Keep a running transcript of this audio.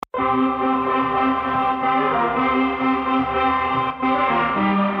Welcome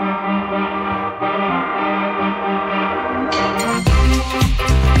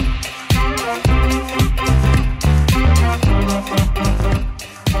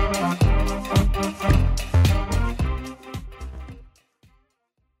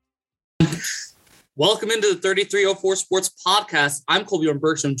into the 3304 Sports Podcast. I'm Kolbjorn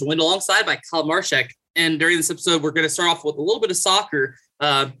Bergstrom, joined alongside by Kyle Marchak. And during this episode, we're going to start off with a little bit of soccer.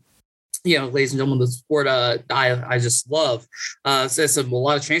 Ladies and gentlemen, the sport I just love. A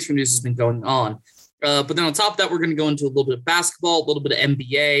lot of transfer news has been going on. But then on top of that, we're going to go into a little bit of basketball, a little bit of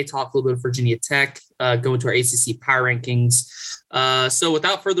NBA, talk a little bit of Virginia Tech, go into our ACC power rankings. So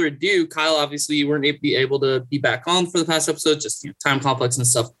without further ado, Kyle, obviously you weren't able to be back on for the past episode, just time complex and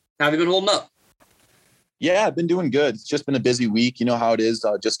stuff. How have you been holding up? Yeah, I've been doing good. It's just been a busy week. You know how it is,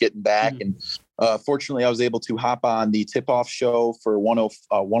 just getting back. And fortunately, I was able to hop on the tip-off show for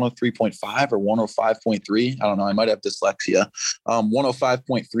 103.5 or 105.3. I don't know. I might have dyslexia.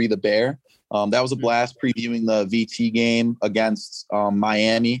 105.3 The Bear. That was a blast previewing the VT game against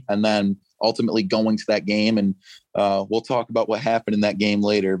Miami and then ultimately going to that game. And we'll talk about what happened in that game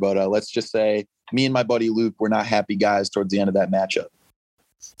later. But let's just say me and my buddy Luke were not happy guys towards the end of that matchup.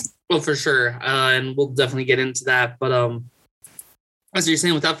 Well, for sure. And we'll definitely get into that. But as you're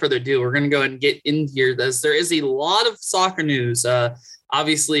saying, without further ado, we're going to go ahead and get in here. There is a lot of soccer news.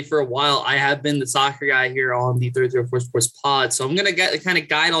 Obviously, for a while, I have been the soccer guy here on the 3304 Sports Pod. So I'm going to kind of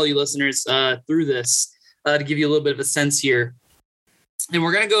guide all you listeners through this to give you a little bit of a sense here. And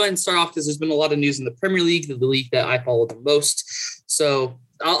we're going to go ahead and start off because there's been a lot of news in the Premier League, the league that I follow the most. So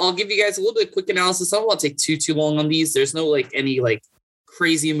I'll give you guys a little bit of quick analysis. I don't want to take too long on these. There's no any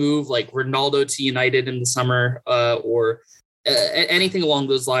crazy move like Ronaldo to United in the summer or anything along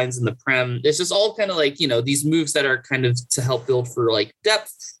those lines in the Prem. It's just all kind of these moves that are kind of to help build for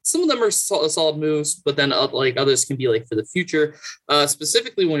depth. Some of them are solid moves, but then others can be for the future.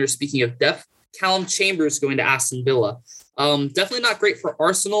 Specifically when you're speaking of depth, Callum Chambers going to Aston Villa. Definitely not great for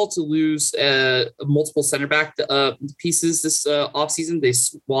Arsenal to lose multiple center back pieces this offseason. They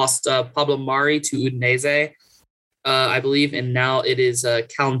lost Pablo Mari to Udinese, I believe, and now it is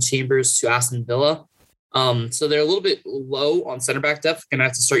Callum Chambers to Aston Villa. So they're a little bit low on center back depth. Going to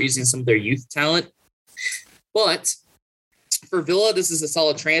have to start using some of their youth talent. But for Villa, this is a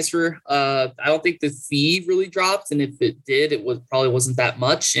solid transfer. I don't think the fee really dropped, and if it did, probably wasn't that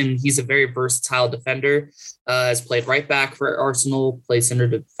much. And he's a very versatile defender. Has played right back for Arsenal, played center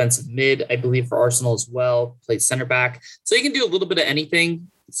defensive mid, I believe, for Arsenal as well. Played center back, so he can do a little bit of anything.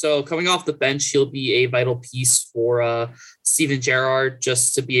 So coming off the bench, he'll be a vital piece for Steven Gerrard,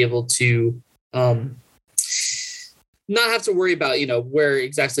 just to be able to not have to worry about, where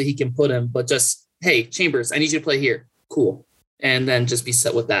exactly he can put him, but just, hey, Chambers, I need you to play here. Cool. And then just be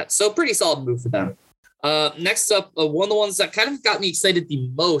set with that. So pretty solid move for them. Next up, one of the ones that kind of got me excited the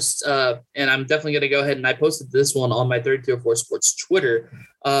most, and I'm definitely going to go ahead and I posted this one on my 3304 Sports Twitter,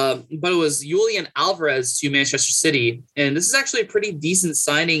 but it was Julian Alvarez to Manchester City. And this is actually a pretty decent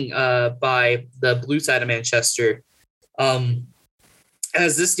signing by the blue side of Manchester,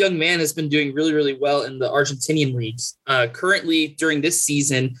 as this young man has been doing really, really well in the Argentinian leagues. Currently, during this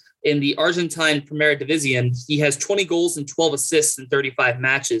season, in the Argentine Primera Division, he has 20 goals and 12 assists in 35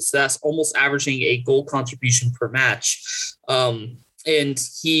 matches. So that's almost averaging a goal contribution per match. And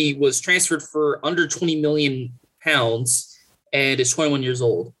he was transferred for under 20 million pounds and is 21 years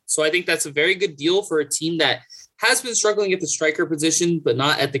old. So I think that's a very good deal for a team that has been struggling at the striker position, but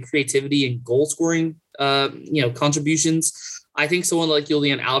not at the creativity and goal scoring, contributions. I think someone like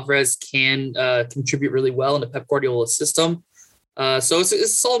Julian Alvarez can contribute really well in the Pep Guardiola system. So it's a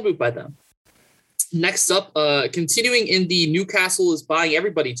solid move by them. Next up, continuing in the Newcastle is buying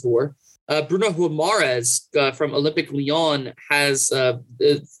everybody tour, Bruno Guimaraes from Olympique Lyon has,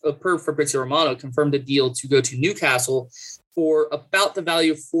 per Fabrizio Romano, confirmed a deal to go to Newcastle for about the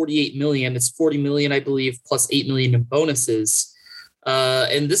value of $48 million. It's $40 million, I believe, plus $8 million in bonuses.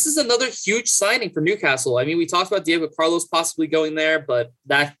 And this is another huge signing for Newcastle. I mean, we talked about Diego Carlos possibly going there, but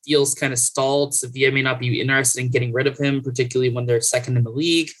that deal's kind of stalled. Sevilla may not be interested in getting rid of him, particularly when they're second in the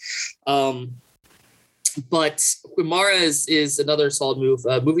league. But Guimaraes is another solid move,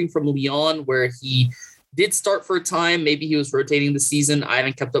 moving from Lyon, where he did start for a time. Maybe he was rotating the season. I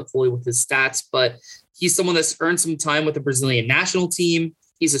haven't kept up fully with his stats, but he's someone that's earned some time with the Brazilian national team.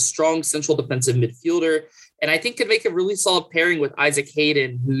 He's a strong central defensive midfielder, and I think could make a really solid pairing with Isaac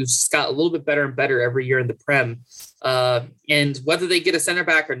Hayden, who's got a little bit better and better every year in the Prem. And whether they get a center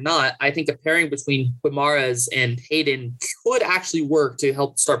back or not, I think a pairing between Guimaraes and Hayden could actually work to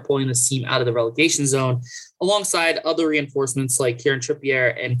help start pulling this team out of the relegation zone, alongside other reinforcements like Kieran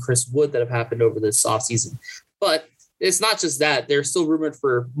Trippier and Chris Wood that have happened over this offseason. But it's not just that. They're still rumored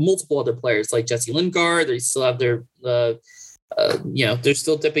for multiple other players like Jesse Lingard. They still have their, they're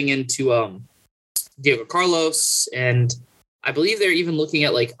still dipping into Diego Carlos, and I believe they're even looking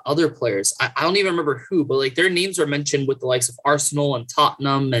at like other players. I don't even remember who, but like their names are mentioned with the likes of Arsenal and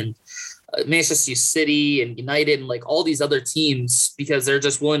Tottenham and Manchester City and United and like all these other teams, because they're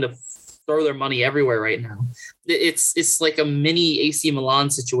just willing to throw their money everywhere right now. It's like a mini AC Milan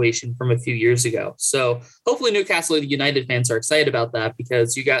situation from a few years ago. So hopefully Newcastle United fans are excited about that,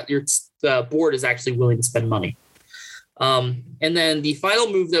 because the board is actually willing to spend money. And then the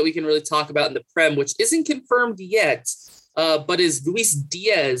final move that we can really talk about in the Prem, which isn't confirmed yet, but is Luis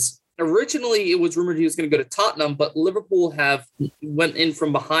Diaz. Originally, it was rumored he was going to go to Tottenham, but Liverpool have went in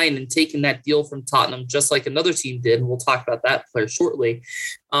from behind and taken that deal from Tottenham, just like another team did. And we'll talk about that player shortly.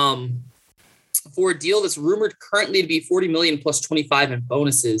 For a deal that's rumored currently to be 40 million plus 25 in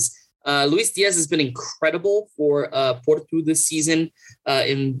bonuses. Luis Diaz has been incredible for Porto this season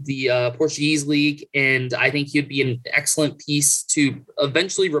in the Portuguese league, and I think he'd be an excellent piece to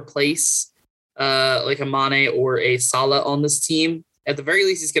eventually replace like a Mane or a Salah on this team. At the very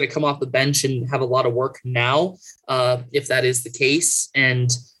least, he's going to come off the bench and have a lot of work now, if that is the case.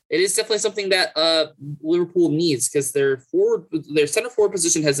 And it is definitely something that Liverpool needs, because their center forward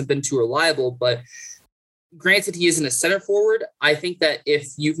position hasn't been too reliable. But granted, he isn't a center forward. I think that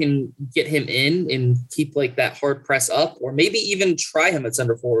if you can get him in and keep like that hard press up, or maybe even try him at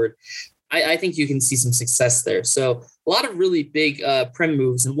center forward, I think you can see some success there. So a lot of really big Prem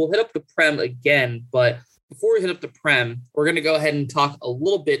moves, and we'll hit up the Prem again. But before we hit up the Prem, we're going to go ahead and talk a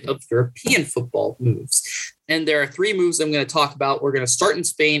little bit of European football moves. And there are 3 moves I'm going to talk about. We're going to start in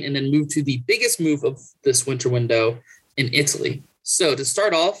Spain and then move to the biggest move of this winter window in Italy. So to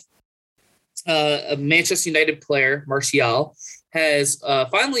start off, a Manchester United player, Martial, has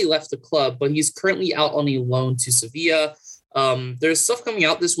finally left the club, but he's currently out on a loan to Sevilla. There's stuff coming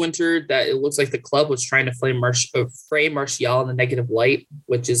out this winter that it looks like the club was trying to frame Martial in a negative light,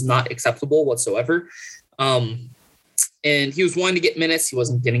 which is not acceptable whatsoever. And he was wanting to get minutes. He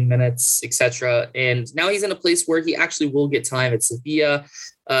wasn't getting minutes, etc. And now he's in a place where he actually will get time at Sevilla.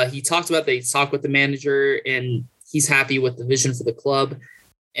 He talked with the manager, and he's happy with the vision for the club.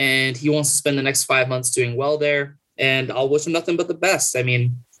 And he wants to spend the next 5 months doing well there. And I'll wish him nothing but the best. I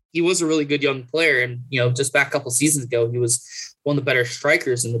mean, he was a really good young player. And, just back a couple seasons ago, he was one of the better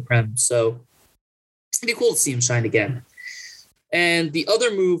strikers in the Prem. So it's pretty cool to see him shine again. And the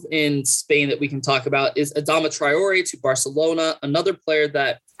other move in Spain that we can talk about is Adama Traore to Barcelona, another player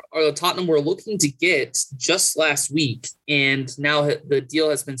that Tottenham were looking to get just last week. And now the deal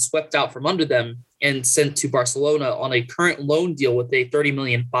has been swept out from under them and sent to Barcelona on a current loan deal with a 30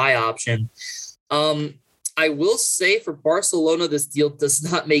 million buy option. I will say for Barcelona, this deal does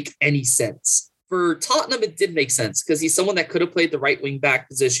not make any sense. For Tottenham, it did make sense because he's someone that could have played the right wing back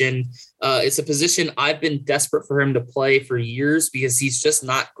position. It's a position I've been desperate for him to play for years because he's just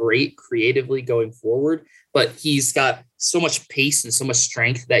not great creatively going forward, but he's got so much pace and so much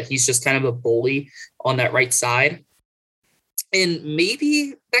strength that he's just kind of a bully on that right side. And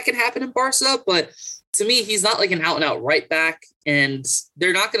maybe that can happen in Barca, but to me, he's not like an out and out right back, and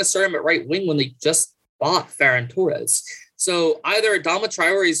they're not going to start him at right wing when they just bought Ferran Torres. So either Adama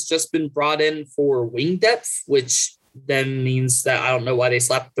Traore has just been brought in for wing depth, which then means that I don't know why they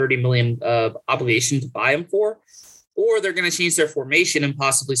slapped 30 million obligation to buy him for, or they're going to change their formation and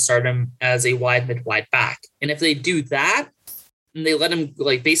possibly start him as a wide back. And if they do that and they let him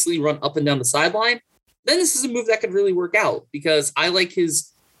like basically run up and down the sideline, then this is a move that could really work out because I like his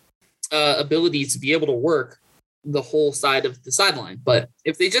ability to be able to work the whole side of the sideline. But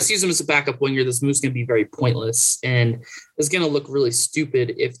if they just use him as a backup winger, this move's going to be very pointless and it's going to look really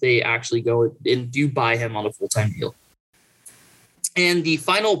stupid if they actually go and do buy him on a full-time deal. And the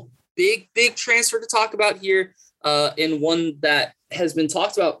final big transfer to talk about here, and one that has been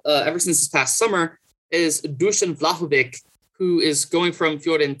talked about ever since this past summer, is Dusan Vlahovic, who is going from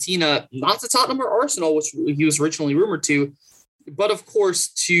Fiorentina, not to Tottenham or Arsenal, which he was originally rumored to, but of course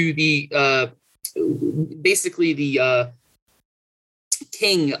to the basically the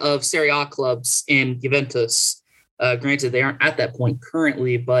king of Serie A clubs in Juventus. Granted, they aren't at that point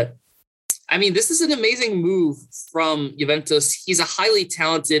currently, but I mean, this is an amazing move from Juventus. He's a highly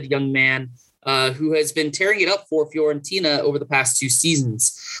talented young man who has been tearing it up for Fiorentina over the past 2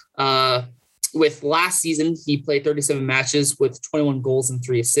 seasons. with last season, he played 37 matches with 21 goals and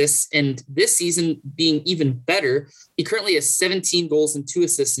 3 assists. And this season being even better, he currently has 17 goals and 2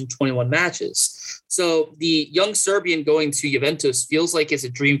 assists in 21 matches. So the young Serbian going to Juventus feels like it's a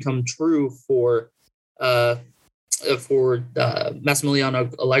dream come true for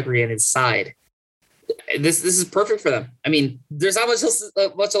Massimiliano Allegri and his side. This is perfect for them. I mean, there's not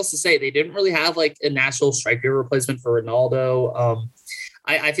much else to say. They didn't really have like a natural striker replacement for Ronaldo.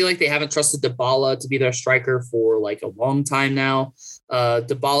 I feel like they haven't trusted Dybala to be their striker for like a long time now.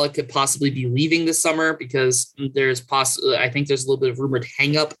 Dybala could possibly be leaving this summer because I think there's a little bit of rumored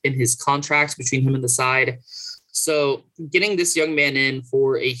hang up in his contracts between him and the side. So getting this young man in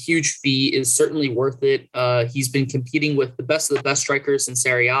for a huge fee is certainly worth it. He's been competing with the best of the best strikers in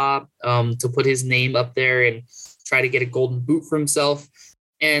Serie A to put his name up there and try to get a golden boot for himself.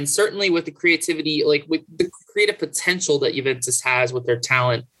 And certainly with the creativity, like with the creative potential that Juventus has with their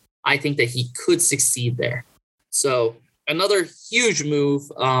talent, I think that he could succeed there. So another huge move,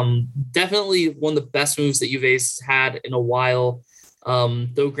 definitely one of the best moves that Juve's had in a while.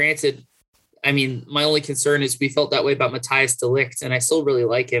 Though granted, I mean, my only concern is we felt that way about Matthias de Ligt, and I still really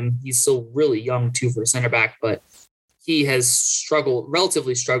like him. He's still really young too for a center back, but he has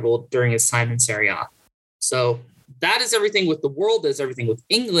relatively struggled during his time in Serie A. So that is everything with the world. That's everything with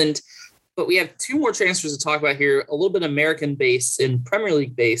England. But we have 2 more transfers to talk about here, a little bit American-based and Premier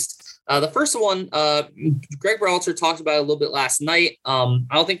League-based. The first one, Greg Berhalter talked about it a little bit last night. I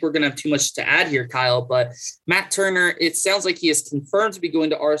don't think we're going to have too much to add here, Kyle, but Matt Turner, it sounds like he is confirmed to be going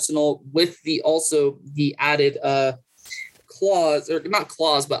to Arsenal with the added clause, or not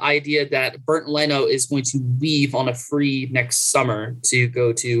clause, but idea that Bernd Leno is going to leave on a free next summer to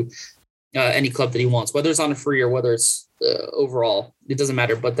go to any club that he wants, whether it's on a free or whether it's overall, it doesn't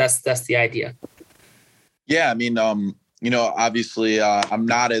matter, but that's the idea. Yeah. I mean, obviously I'm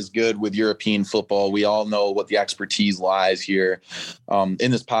not as good with European football. We all know what the expertise lies here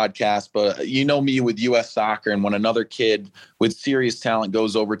in this podcast, but you know me with U.S. soccer, and when another kid with serious talent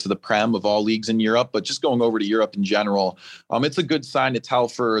goes over to the Prem of all leagues in Europe, but just going over to Europe in general, it's a good sign to tell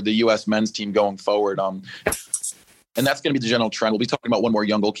for the U.S. men's team going forward. And that's going to be the general trend. We'll be talking about one more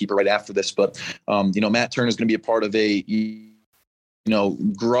young goalkeeper right after this, but Matt Turner is going to be a part of a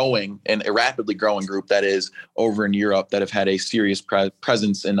growing and a rapidly growing group that is over in Europe that have had a serious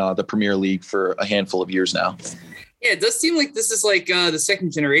presence in the Premier League for a handful of years now. Yeah, it does seem like this is like the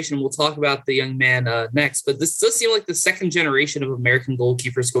second generation. We'll talk about the young man next, but this does seem like the second generation of American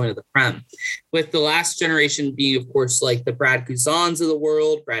goalkeepers going to the Prem, with the last generation being, of course, like the Brad Guzans of the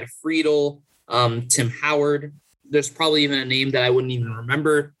world, Brad Friedel, Tim Howard. There's probably even a name that I wouldn't even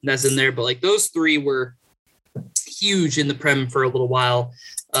remember that's in there, but like those 3 were huge in the Prem for a little while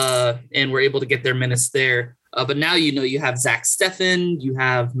and were able to get their minutes there. But now, you have Zach Steffen, you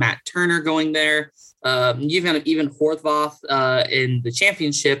have Matt Turner going there. You've got even Horvath in the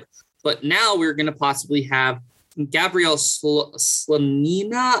championship. But now we're going to possibly have Gabriel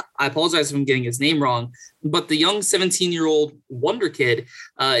Slonina. I apologize if I'm getting his name wrong, but the young 17-year-old wonder kid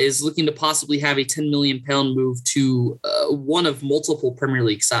is looking to possibly have a £10 million move to one of multiple Premier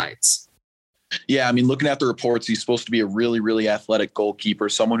League sides. Yeah, I mean, looking at the reports, he's supposed to be a really, really athletic goalkeeper,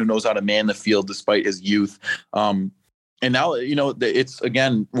 someone who knows how to man the field despite his youth. And now, it's,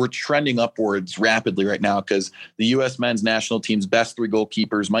 again, we're trending upwards rapidly right now because the U.S. men's national team's best 3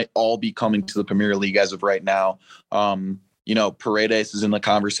 goalkeepers might all be coming to the Premier League as of right now. Paredes is in the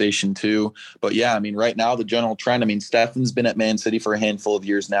conversation too. But yeah, I mean, right now, the general trend, Steffen's been at Man City for a handful of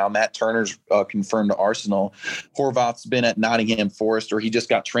years now. Matt Turner's confirmed to Arsenal. Horvath's been at Nottingham Forest, or he just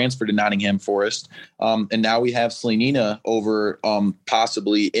got transferred to Nottingham Forest. And now we have Slonina over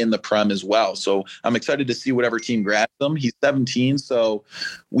possibly in the Prem as well. So I'm excited to see whatever team grabs him. He's 17, so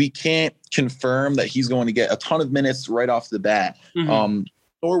we can't confirm that he's going to get a ton of minutes right off the bat. Mm-hmm.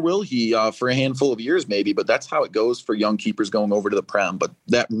 Or will he for a handful of years maybe, but that's how it goes for young keepers going over to the Prem. But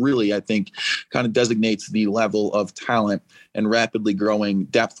that really, I think, kind of designates the level of talent and rapidly growing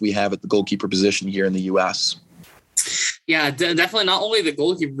depth we have at the goalkeeper position here in the U.S. Yeah, definitely not only the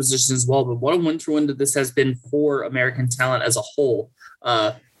goalkeeper position as well, but what a winter window this has been for American talent as a whole.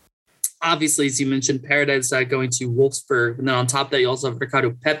 Obviously, as you mentioned, Paredes going to Wolfsburg. And then on top of that, you also have Ricardo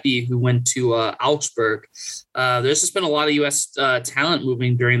Pepi, who went to Augsburg. There's just been a lot of U.S. Talent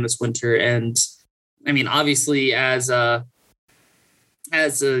moving during this winter. And, I mean, obviously, as an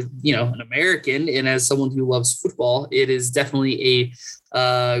American and as someone who loves football, it is definitely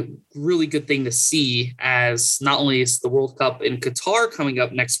a really good thing to see, as not only is the World Cup in Qatar coming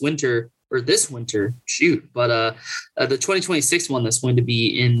up next winter, or this winter, but the 2026 one that's going to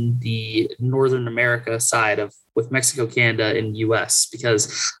be in the Northern America side of with Mexico, Canada, and US,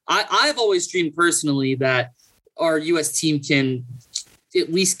 because I've always dreamed personally that our US team can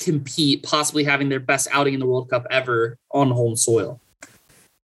at least compete, possibly having their best outing in the World Cup ever on home soil.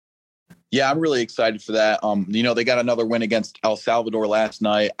 Yeah, I'm really excited for that. They got another win against El Salvador last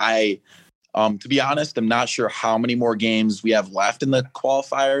night. To be honest, I'm not sure how many more games we have left in the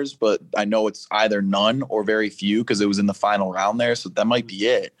qualifiers, but I know it's either none or very few because it was in the final round there. So that might be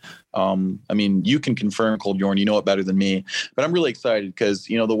it. You can confirm, Kolbjorn, you know it better than me, but I'm really excited because,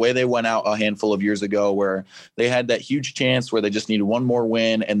 the way they went out a handful of years ago where they had that huge chance where they just needed one more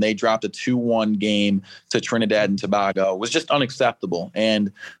win and they dropped a 2-1 game to Trinidad and Tobago was just unacceptable.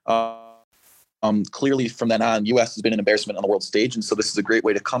 And, clearly from then on, U.S. has been an embarrassment on the world stage. And so this is a great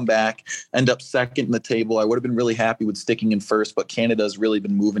way to come back, end up second in the table. I would have been really happy with sticking in first, but Canada's really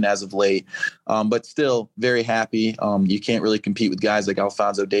been moving as of late. But still very happy. You can't really compete with guys like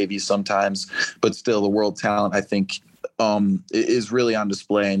Alphonso Davies sometimes, but still the world talent, I think, is really on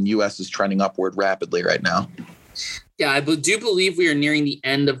display, and U.S. is trending upward rapidly right now. Yeah, I do believe we are nearing the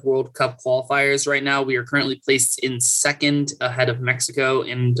end of World Cup qualifiers right now. We are currently placed in second ahead of Mexico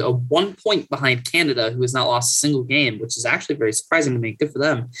and 1 point behind Canada, who has not lost a single game, which is actually very surprising to me. Good for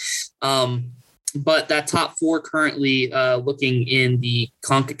them. But that top four currently looking in the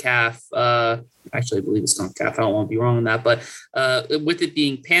CONCACAF, actually, I believe it's CONCACAF. I don't want to be wrong on that. But with it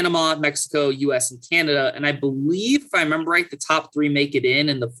being Panama, Mexico, U.S., and Canada, and I believe, if I remember right, the top three make it in,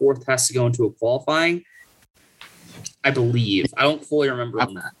 and the fourth has to go into a qualifying. I believe. I don't fully remember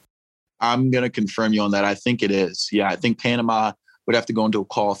on that. I'm going to confirm you on that. I think it is. Yeah, I think Panama would have to go into a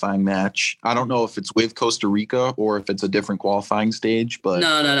qualifying match. I don't know if it's with Costa Rica or if it's a different qualifying stage, but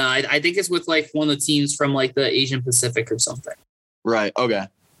No. I think it's with like one of the teams from like the Asian Pacific or something. Right. Okay.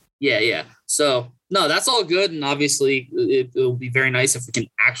 Yeah. So no, that's all good. And obviously it'll be very nice if we can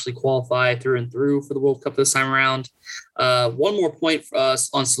actually qualify through and through for the World Cup this time around. One more point for us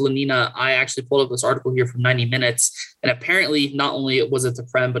on Slonina. I actually pulled up this article here from 90 Minutes. And apparently not only was it a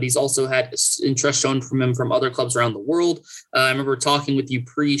friend, but he's also had interest shown from him from other clubs around the world. I remember talking with you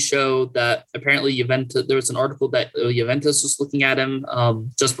pre-show that apparently there was an article that Juventus was looking at him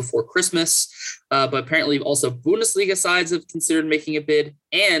just before Christmas. But apparently also Bundesliga sides have considered making a bid.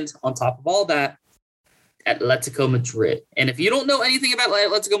 And on top of all that, Atletico Madrid. And if you don't know anything about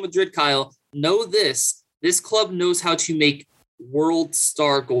Atletico Madrid, Kyle, know this. This club knows how to make world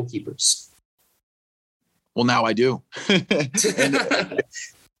star goalkeepers. Well, now I do. And,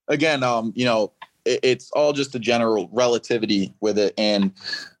 again, it's all just a general relativity with it. And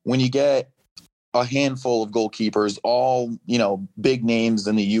when you get a handful of goalkeepers, all, big names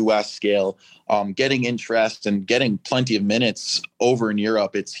in the U.S. scale, getting interest and getting plenty of minutes over in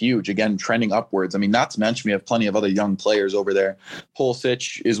Europe, it's huge. Again, trending upwards. I mean, not to mention we have plenty of other young players over there.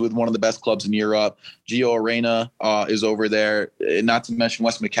 Pulisic is with one of the best clubs in Europe. Gio Reyna is over there. Not to mention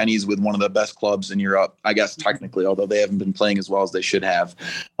Wes McKennie's with one of the best clubs in Europe, I guess technically, although they haven't been playing as well as they should have.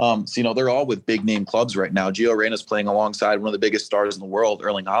 So, they're all with big name clubs right now. Gio Reyna's playing alongside one of the biggest stars in the world,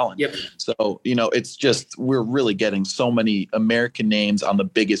 Erling Haaland. Yep. So, it's just, we're really getting so many American names on the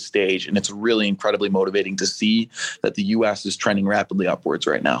biggest stage, and it's really incredibly motivating to see that the U.S. is trending rapidly upwards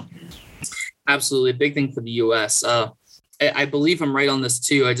right now. Absolutely. A big thing for the U.S. I believe I'm right on this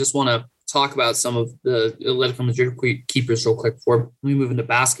too. I just want to talk about some of the Atletico Madrid keepers real quick before we move into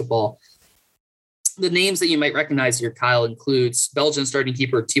basketball. The names that you might recognize here, Kyle, includes Belgian starting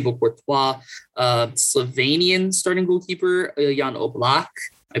keeper Thibaut Courtois, Slovenian starting goalkeeper Jan Oblak.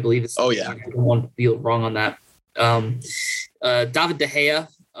 I believe it's. Oh yeah. I don't want to be wrong on that. David De Gea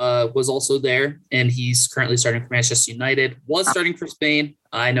was also there, and he's currently starting for Manchester United. Was starting for Spain.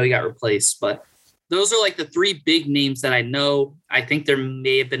 I know he got replaced, but those are like the three big names that I know. I think there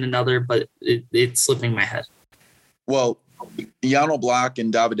may have been another, but it's slipping my head. Well, Jan Oblak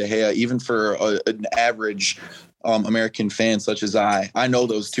and David De Gea, even for an average American fan such as I know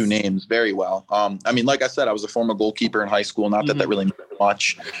those two names very well. Like I said, I was a former goalkeeper in high school. Not that really mattered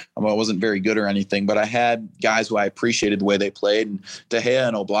much. I wasn't very good or anything, but I had guys who I appreciated the way they played. And De Gea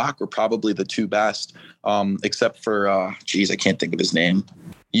and Oblak were probably the two best, except for, I can't think of his name.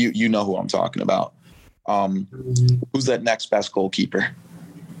 You know who I'm talking about. Who's that next best goalkeeper?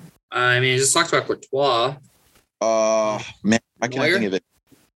 I just talked about Courtois. Man, I can't think of it.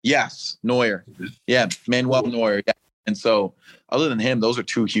 Yes, Neuer. Yeah, Manuel Neuer. Yeah. And so other than him, those are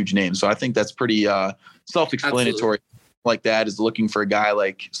two huge names. So I think that's pretty self-explanatory. Absolutely. Like that is looking for a guy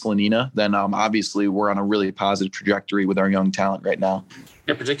like Slonina, then obviously we're on a really positive trajectory with our young talent right now.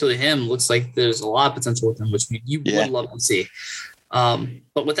 Yeah, particularly him. Looks like there's a lot of potential with him, which you would love to see.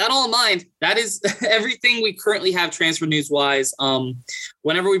 But with that all in mind, that is everything we currently have transfer news wise.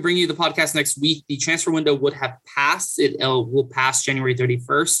 Whenever we bring you the podcast next week, the transfer window would have passed. It will pass January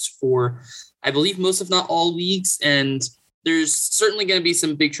 31st for, I believe, most, if not all leagues. And there's certainly going to be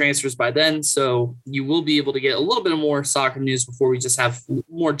some big transfers by then. So you will be able to get a little bit of more soccer news before we just have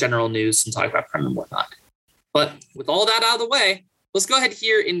more general news and talk about Prem and whatnot. But with all that out of the way, let's go ahead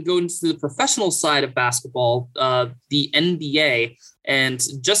here and go into the professional side of basketball, the NBA. And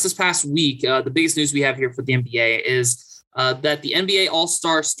just this past week, the biggest news we have here for the NBA is that the NBA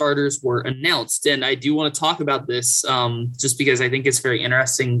All-Star starters were announced. And I do want to talk about this just because I think it's very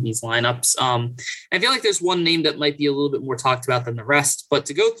interesting, these lineups. I feel like there's one name that might be a little bit more talked about than the rest. But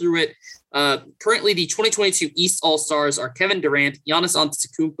to go through it, currently the 2022 East All-Stars are Kevin Durant, Giannis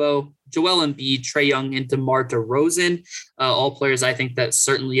Antetokounmpo, Joel Embiid, Trae Young, and DeMar DeRozan. All players I think that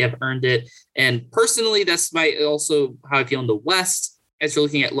certainly have earned it. And personally, that's also how I feel in the West, as you're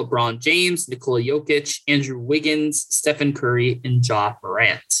looking at LeBron James, Nikola Jokic, Andrew Wiggins, Stephen Curry, and Ja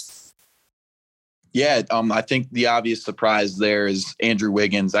Morant. Yeah, I think the obvious surprise there is Andrew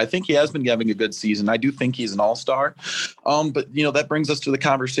Wiggins. I think he has been having a good season. I do think he's an all-star. But, that brings us to the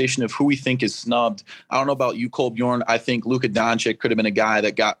conversation of who we think is snubbed. I don't know about you, Kolbjorn. I think Luka Doncic could have been a guy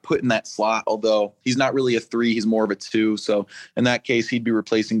that got put in that slot, although he's not really a 3. He's more of a 2. So in that case, he'd be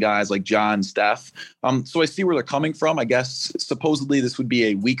replacing guys like Ja and Steph. So I see where they're coming from. I guess supposedly this would be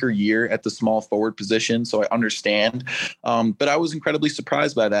a weaker year at the small forward position, so I understand. But I was incredibly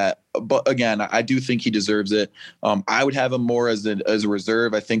surprised by that. But again, I do think he deserves it. I would have him more as a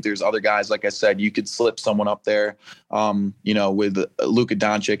reserve. I think there's other guys, like I said, you could slip someone up there, with Luka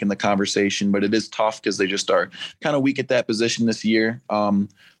Doncic in the conversation, but it is tough because they just are kind of weak at that position this year.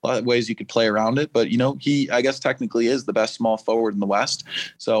 A lot of ways you could play around it, but he, I guess, technically is the best small forward in the West.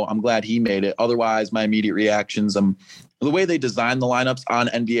 So I'm glad he made it. Otherwise, my immediate reactions, the way they designed the lineups on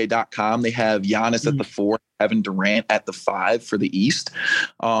NBA.com, they have Giannis at the 4, Kevin Durant at the 5 for the East.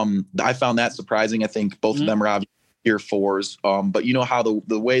 I found that surprising. I think both of them are obviously tier 4s. But you know how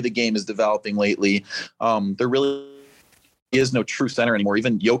the way the game is developing lately, there really is no true center anymore.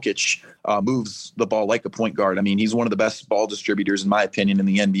 Even Jokic moves the ball like a point guard. I mean, he's one of the best ball distributors, in my opinion, in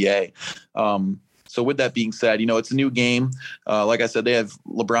the NBA. So with that being said, it's a new game. Like I said, they have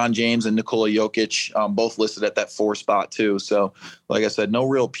LeBron James and Nikola Jokic both listed at that 4 spot too. So like I said, no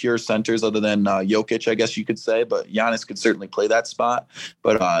real pure centers other than Jokic, I guess you could say, but Giannis could certainly play that spot.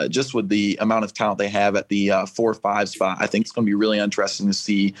 But just with the amount of talent they have at the 4-5 spot, I think it's going to be really interesting to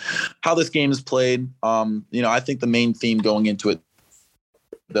see how this game is played. I think the main theme going into it,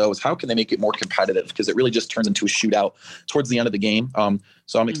 though, is how can they make it more competitive, because it really just turns into a shootout towards the end of the game.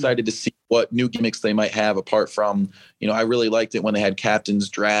 So I'm excited to see what new gimmicks they might have apart from, I really liked it when they had captains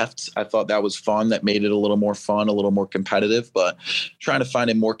drafts. I thought that was fun. That made it a little more fun, a little more competitive, but trying to find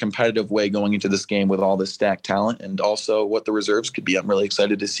a more competitive way going into this game with all this stacked talent and also what the reserves could be. I'm really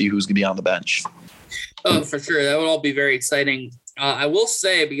excited to see who's going to be on the bench. Oh, for sure. That would all be very exciting. I will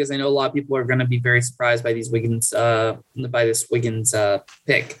say, because I know a lot of people are going to be very surprised by this Wiggins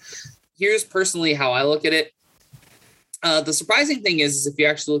pick. Here's personally how I look at it. The surprising thing is if you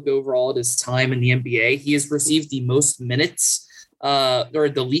actually look overall at his time in the NBA, he has received the most minutes or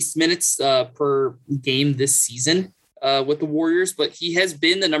the least minutes per game this season with the Warriors, but he has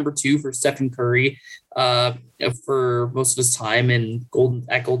been the number 2 for Stephen Curry for most of his time at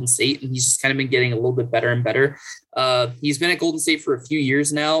Golden State, and he's just kind of been getting a little bit better and better. He's been at Golden State for a few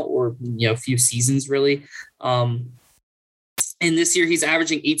years now, or a few seasons really. And this year he's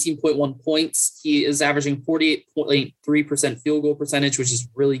averaging 18.1 points. He is averaging 48.3% field goal percentage, which is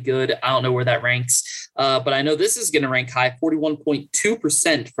really good. I don't know where that ranks, but I know this is going to rank high,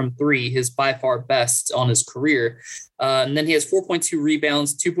 41.2% from 3, his by far best on his career. And then he has 4.2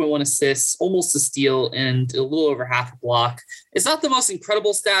 rebounds, 2.1 assists, almost a steal, and a little over half a block. It's not the most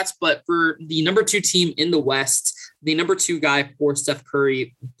incredible stats, but for the number 2 team in the West, the number 2 guy for Steph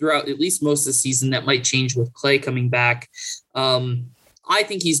Curry throughout at least most of the season, that might change with Clay coming back. I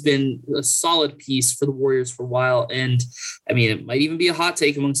think he's been a solid piece for the Warriors for a while. And I mean, it might even be a hot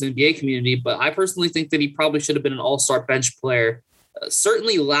take amongst the NBA community, but I personally think that he probably should have been an all-star bench player.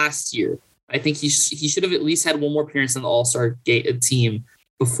 Certainly last year. I think he should have at least had one more appearance on the all-star team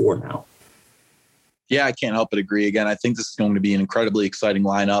before now. Yeah, I can't help but agree. Again, I think this is going to be an incredibly exciting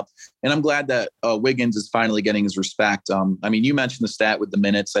lineup. And I'm glad that Wiggins is finally getting his respect. I mean, you mentioned the stat with the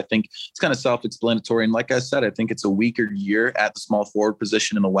minutes. I think it's kind of self-explanatory. And like I said, I think it's a weaker year at the small forward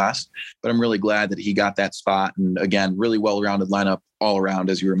position in the West. But I'm really glad that he got that spot. And again, really well-rounded lineup all around,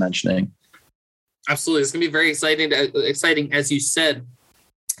 as you were mentioning. Absolutely. It's going to be very exciting, as you said,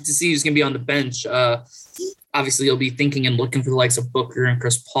 to see who's going to be on the bench. obviously you'll be thinking and looking for the likes of Booker and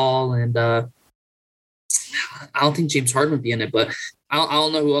Chris Paul, and I don't think James Harden would be in it, but I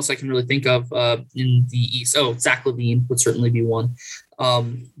don't know who else I can really think of in the East. Oh, Zach LaVine would certainly be one.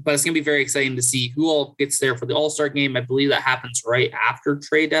 But it's going to be very exciting to see who all gets there for the All-Star game. I believe that happens right after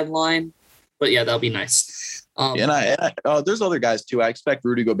trade deadline. But yeah, that'll be nice. There's other guys too. I expect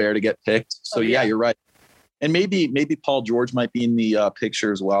Rudy Gobert to get picked. So yeah, you're right. And maybe Paul George might be in the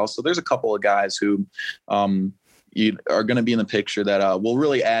picture as well. So there's a couple of guys who you are going to be in the picture that will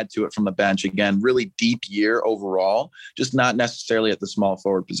really add to it from the bench. Again, really deep year overall, just not necessarily at the small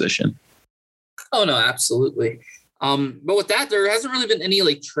forward position. Oh no, absolutely. But with that, there hasn't really been any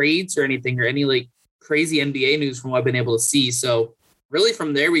like trades or anything or any like crazy NBA news from what I've been able to see. So really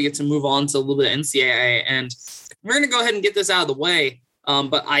from there, we get to move on to a little bit of NCAA, and we're going to go ahead and get this out of the way.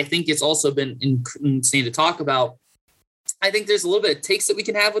 But I think it's also been insane to talk about. I think there's a little bit of takes that we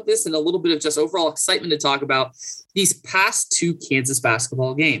can have with this and a little bit of just overall excitement to talk about these past 2 Kansas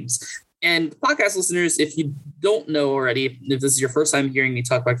basketball games. And podcast listeners, if you don't know already, if this is your first time hearing me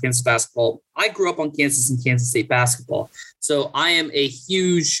talk about Kansas basketball, I grew up on Kansas and Kansas State basketball. So I am a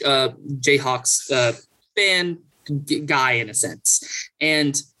huge Jayhawks fan guy in a sense.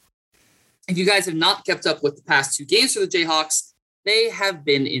 And if you guys have not kept up with the past 2 games for the Jayhawks, they have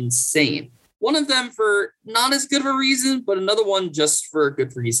been insane. One of them for not as good of a reason, but another one just for a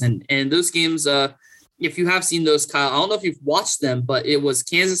good reason. And those games, if you have seen those, Kyle, I don't know if you've watched them, but it was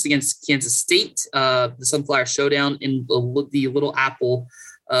Kansas against Kansas State, the Sunflower Showdown in the Little Apple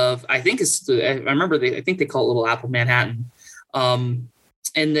of, I think I think they call it Little Apple Manhattan. And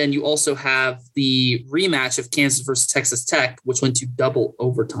then you also have the rematch of Kansas versus Texas Tech, which went to double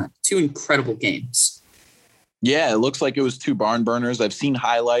overtime. 2 incredible games. Yeah, it looks like it was 2 barn burners. I've seen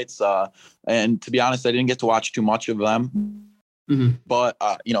highlights, and to be honest, I didn't get to watch too much of them. Mm-hmm. But,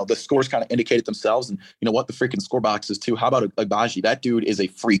 the scores kind of indicated themselves. And you know what? The freaking score boxes, too. How about Agbaji? That dude is a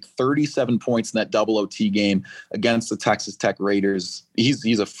freak. 37 points in that double OT game against the Texas Tech Raiders.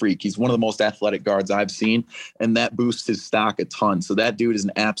 He's a freak. He's one of the most athletic guards I've seen, and that boosts his stock a ton. So that dude is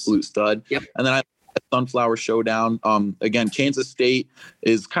an absolute stud. Yep. And then Sunflower Showdown. Again, Kansas State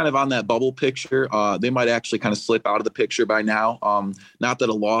is kind of on that bubble picture. They might actually kind of slip out of the picture by now. Not that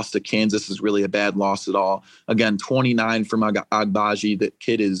a loss to Kansas is really a bad loss at all. Again, 29 from Agbaji. That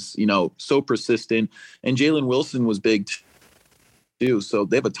kid is, so persistent. And Jalen Wilson was big too. So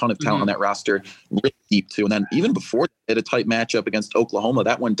they have a ton of talent on that roster, really deep too. And then even before that, they had a tight matchup against Oklahoma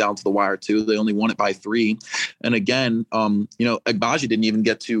that went down to the wire too. They only won it by 3. And again, Agbaji didn't even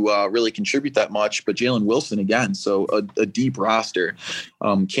get to really contribute that much, but Jalen Wilson again. So a deep roster.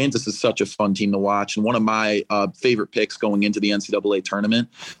 Kansas is such a fun team to watch, and one of my favorite picks going into the NCAA tournament.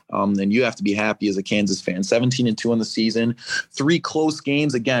 And you have to be happy as a Kansas fan. 17-2 in the season, 3 close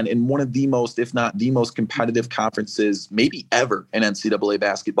games again in one of the most, if not the most competitive conferences maybe ever in NCAA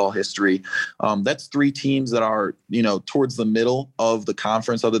basketball history. That's 3 teams that are, towards the middle of the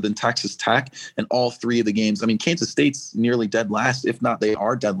conference other than Texas Tech, and all 3 of the games. I mean, Kansas State's nearly dead last, if not they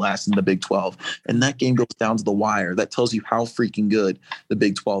are dead last in the Big 12. And that game goes down to the wire. That tells you how freaking good the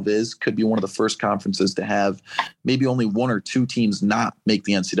Big 12 is. Could be one of the first conferences to have maybe only 1 or 2 teams not make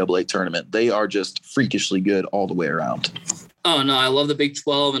the NCAA tournament. They are just freakishly good all the way around. Oh, no, I love the Big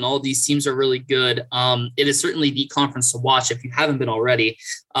 12, and all these teams are really good. It is certainly the conference to watch if you haven't been already.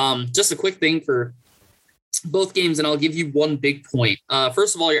 Just a quick thing for both games, and I'll give you one big point.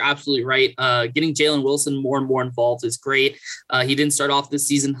 First of all, you're absolutely right. Getting Jalen Wilson more and more involved is great. He didn't start off this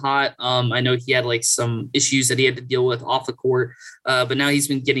season hot. I know he had some issues that he had to deal with off the court, but now he's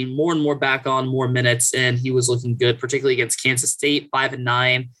been getting more and more back on, more minutes, and he was looking good, particularly against Kansas State,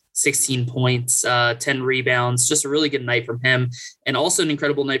 5-9. 16 points, 10 rebounds, just a really good night from him. And also an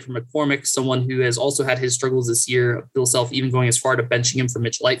incredible night from McCormick, someone who has also had his struggles this year, Bill Self even going as far to benching him for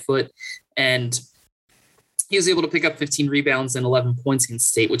Mitch Lightfoot. And he was able to pick up 15 rebounds and 11 points against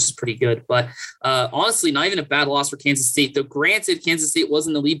State, which is pretty good. But honestly, not even a bad loss for Kansas State. Though granted, Kansas State was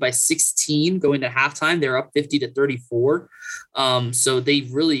in the lead by 16 going to halftime. They're up 50-34. So they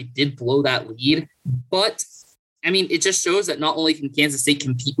really did blow that lead. But I mean, it just shows that not only can Kansas State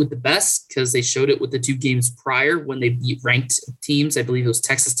compete with the best, because they showed it with the 2 games prior when they beat ranked teams. I believe it was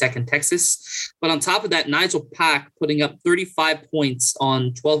Texas Tech and Texas. But on top of that, Nigel Pack putting up 35 points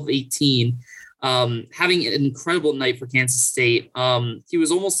on 12 of 18, having an incredible night for Kansas State. He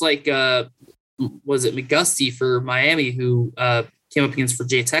was almost like, was it McGusty for Miami, who came up against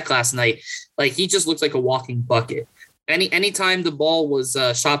Virginia Tech last night? He just looked like a walking bucket. Anytime the ball was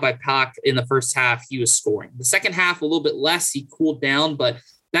shot by Pack in the first half, he was scoring. The second half, a little bit less. He cooled down, but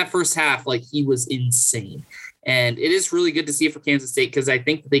that first half, he was insane. And it is really good to see it for Kansas State because I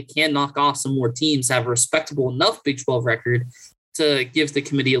think they can knock off some more teams, have a respectable enough Big 12 record to give the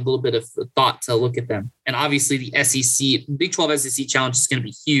committee a little bit of thought to look at them. And obviously the SEC, Big 12 SEC challenge is going to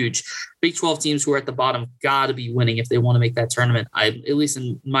be huge. Big 12 teams who are at the bottom got to be winning if they want to make that tournament, at least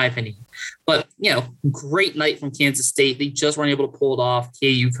in my opinion. But, great night from Kansas State. They just weren't able to pull it off.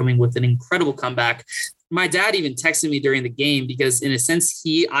 KU coming with an incredible comeback. My dad even texted me during the game because in a sense,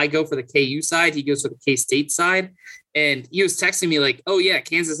 I go for the KU side. He goes for the K-State side. And he was texting me like, oh yeah,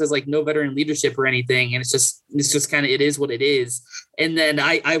 Kansas has like no veteran leadership or anything. And it's just kind of, it is what it is. And then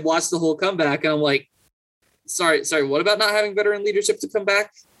I watched the whole comeback and I'm like, sorry. What about not having veteran leadership to come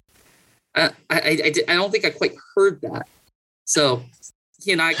back? I don't think I quite heard that. So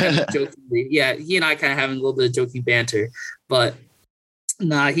he and I kind of jokingly, he and I kind of having a little bit of joking banter, but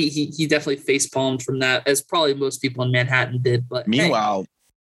nah, he definitely face palmed from that, as probably most people in Manhattan did. But meanwhile,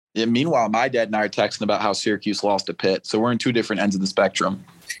 my dad and I are texting about how Syracuse lost to Pitt. So we're in two different ends of the spectrum.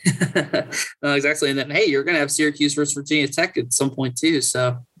 No, exactly. And then, hey, you're going to have Syracuse versus Virginia Tech at some point too.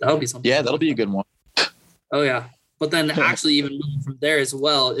 So that'll be something. Yeah, that'll be a good one. Oh, yeah. But then actually even moving from there as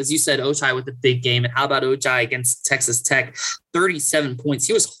well, as you said, Ochai with the big game. And how about Ochai against Texas Tech? 37 points.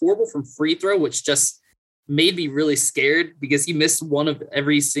 He was horrible from free throw, which just made me really scared because he missed one of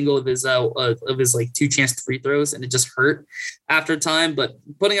every single of his like 2 chance free throws, and it just hurt after time. But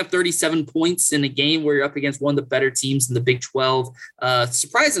putting up 37 points in a game where you're up against one of the better teams in the Big 12,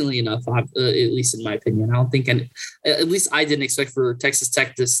 surprisingly enough, at least in my opinion, I don't think, at least I didn't expect for Texas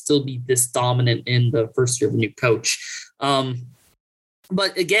Tech to still be this dominant in the first year of a new coach.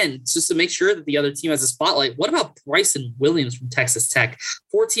 But again, just to make sure that the other team has a spotlight, what about Bryson Williams from Texas Tech?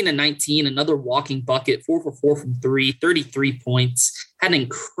 14 and 19, another walking bucket, 4 for 4 from 3, 33 points. Had an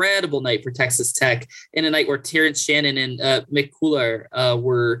incredible night for Texas Tech in a night where Terrence Shannon and McCullar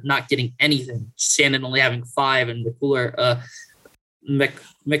were not getting anything. Shannon only having 5 and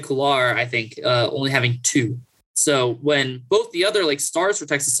McCullar, I think, only having 2. So when both the other like stars for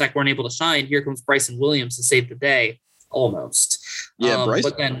Texas Tech weren't able to shine, here comes Bryson Williams to save the day. Almost. Yeah,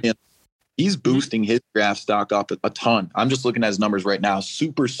 Bryson, he's boosting his draft stock up a ton. I'm just looking at his numbers right now.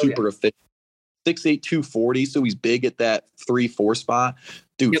 Super efficient. 6'8", 240, so he's big at that 3-4 spot.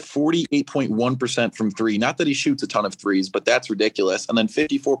 Dude, 48.1% from 3. Not that he shoots a ton of threes, but that's ridiculous. And then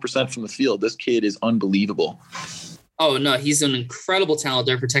 54% from the field. This kid is unbelievable. Oh, no, he's an incredible talent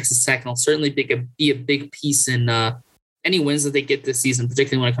there for Texas Tech, and he'll certainly be a big piece in any wins that they get this season,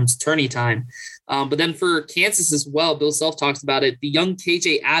 particularly when it comes to tourney time. But then for Kansas as well, Bill Self talks about it. The young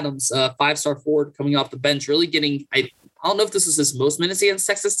KJ Adams, 5-star forward coming off the bench, really getting, I don't know if this was his most minutes against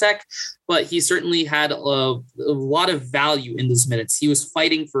Texas Tech, but he certainly had a lot of value in those minutes. He was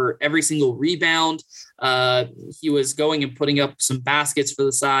fighting for every single rebound. He was going and putting up some baskets for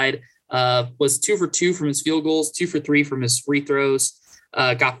the side, was 2 for 2 from his field goals, 2 for 3 from his free throws,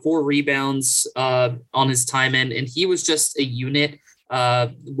 got 4 rebounds on his time in, and he was just a unit.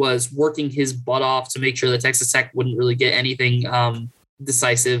 Was working his butt off to make sure that Texas Tech wouldn't really get anything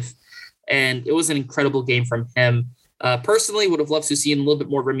decisive. And it was an incredible game from him. Personally, would have loved to see a little bit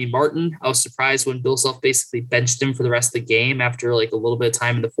more Remy Martin. I was surprised when Bill Self basically benched him for the rest of the game after like a little bit of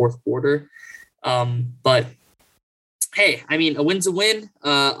time in the fourth quarter. But hey, I mean, a win's a win.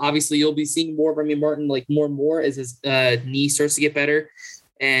 Obviously, you'll be seeing more of Remy Martin, like more and more as his knee starts to get better.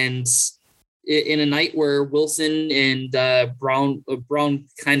 And in a night where Wilson and Brown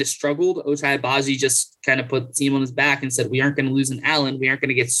kind of struggled, Ochai Agbaji just kind of put the team on his back and said, we aren't going to lose an Allen. We aren't going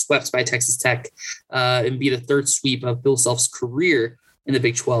to get swept by Texas Tech and be the third sweep of Bill Self's career in the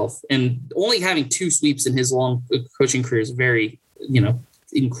Big 12. And only having 2 sweeps in his long coaching career is very,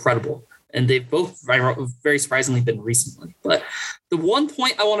 incredible. And they've both very surprisingly been recently. But the one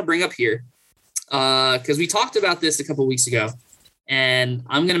point I want to bring up here, because we talked about this a couple of weeks ago, and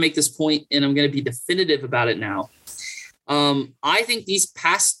I'm going to make this point, and I'm going to be definitive about it now. I think these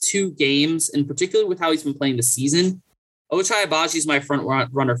past 2 games, and particularly with how he's been playing the season, Ochai Agbaji is my front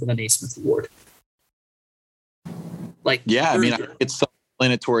runner for the Naismith Award. Yeah, I mean, it's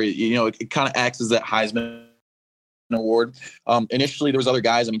self-explanatory. It kind of acts as that Heisman Award. Initially, there was other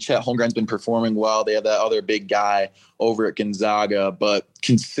guys. I mean, Chet Holmgren's been performing well. They have that other big guy over at Gonzaga, but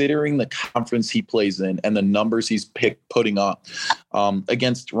considering the conference he plays in and the numbers he's putting up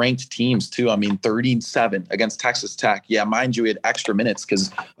against ranked teams too. I mean, 37 against Texas Tech. Yeah, mind you, he had extra minutes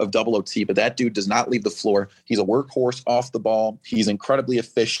because of double OT, but that dude does not leave the floor. He's a workhorse off the ball. He's incredibly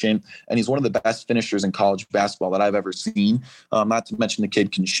efficient, and he's one of the best finishers in college basketball that I've ever seen. Not to mention the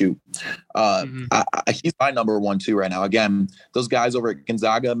kid can shoot. He's my number 1 too right now. Again, those guys over at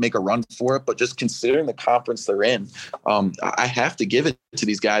Gonzaga make a run for it, but just considering the conference they're in, I have to give it to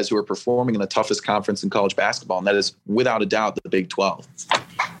these guys who are performing in the toughest conference in college basketball, and that is without a doubt the Big 12.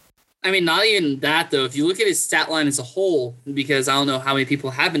 I mean, not even that, though. If you look at his stat line as a whole, because I don't know how many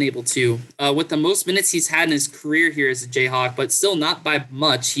people have been able to, with the most minutes he's had in his career here as a Jayhawk, but still not by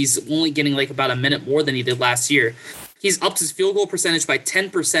much. He's only getting like about a minute more than he did last year. He's upped his field goal percentage by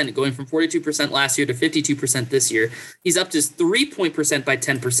 10%, going from 42% last year to 52% this year. He's upped his three-point percent by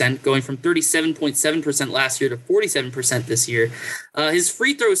 10%, going from 37.7% last year to 47% this year. His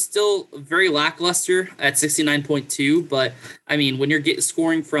free throw is still very lackluster at 69.2, but I mean, when you're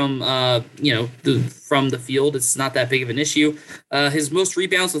scoring from from the field, it's not that big of an issue. His most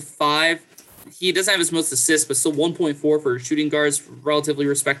rebounds with 5. He doesn't have his most assists, but still 1.4 for shooting guards, relatively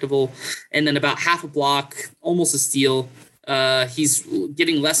respectable. And then about half a block, almost a steal. He's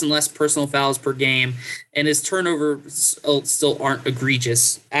getting less and less personal fouls per game, and his turnovers still aren't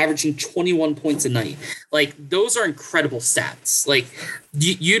egregious, averaging 21 points a night. Like, those are incredible stats. Like,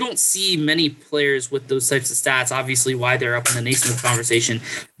 you don't see many players with those types of stats, obviously why they're up in the Naismith conversation.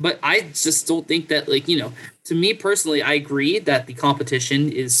 But I just don't think that, to me personally, I agree that the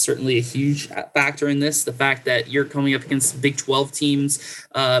competition is certainly a huge factor in this. The fact that you're coming up against Big 12 teams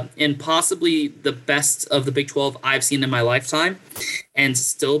and possibly the best of the Big 12 I've seen in my lifetime, and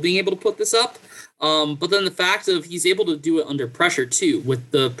still being able to put this up. But then the fact of he's able to do it under pressure too,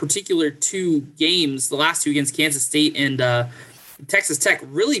 with the particular 2 games, the last 2 against Kansas State and Texas Tech,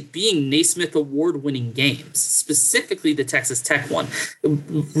 really being Naismith award-winning games, specifically the Texas Tech one,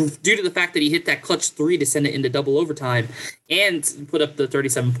 due to the fact that he hit that clutch 3 to send it into double overtime and put up the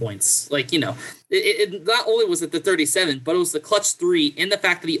 37 points. Like, it not only was it the 37, but it was the clutch 3 and the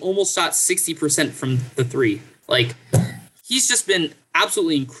fact that he almost shot 60% from the 3. Like, he's just been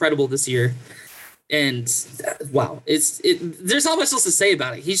absolutely incredible this year. And wow, there's not much else to say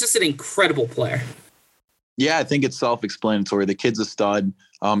about it. He's just an incredible player. Yeah, I think it's self-explanatory. The kid's a stud,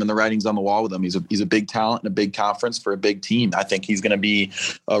 and the writing's on the wall with him. He's a big talent in a big conference for a big team. I think he's going to be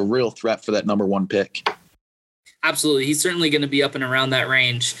a real threat for that number 1 pick. Absolutely. He's certainly going to be up and around that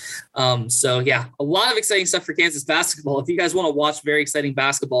range. So, yeah, a lot of exciting stuff for Kansas basketball. If you guys want to watch very exciting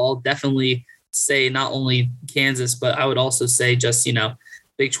basketball, I'll definitely say not only Kansas, but I would also say just,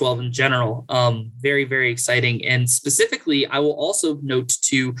 Big 12 in general. Very, very exciting. And specifically, I will also note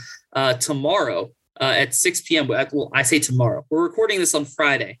tomorrow, at 6 p.m. Well, I say tomorrow. We're recording this on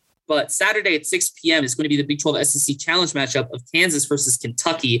Friday, but Saturday at 6 p.m. is going to be the Big 12 SEC Challenge matchup of Kansas versus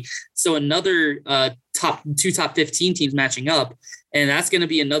Kentucky. So another top 15 teams matching up, and that's going to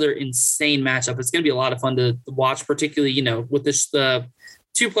be another insane matchup. It's going to be a lot of fun to watch, particularly with the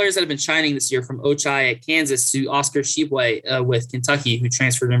 2 players that have been shining this year, from Ochai at Kansas to Oscar Tshiebwe with Kentucky, who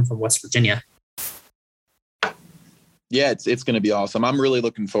transferred him from West Virginia. Yeah, it's going to be awesome. I'm really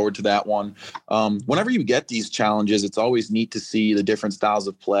looking forward to that one. Whenever you get these challenges, it's always neat to see the different styles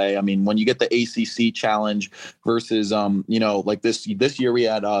of play. I mean, when you get the ACC challenge versus, like this year we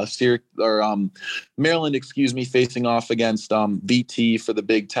had Maryland, facing off against VT for the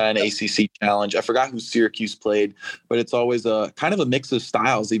Big Ten ACC challenge. I forgot who Syracuse played, but it's always a kind of a mix of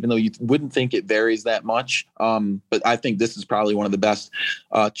styles, even though you wouldn't think it varies that much. But I think this is probably one of the best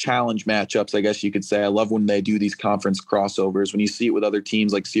challenge matchups, I guess you could say. I love when they do these conference crossovers, when you see it with other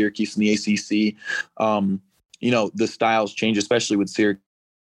teams like Syracuse in the ACC. The styles change, especially with Syracuse,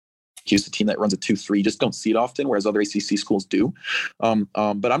 a team that runs a 2-3. Just don't see it often, whereas other ACC schools do. But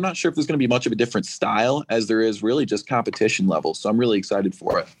I'm not sure if there's going to be much of a different style, as there is really just competition level. So I'm really excited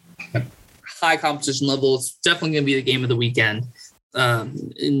for it. High competition level. It's definitely going to be the game of the weekend.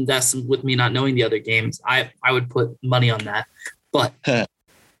 And that's with me not knowing the other games. I would put money on that. But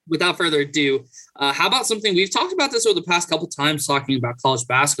without further ado, how about something we've talked about this over the past couple times, talking about college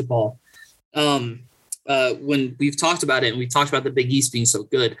basketball. When we've talked about it, and we've talked about the Big East being so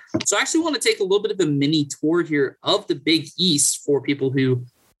good. So I actually want to take a little bit of a mini tour here of the Big East for people who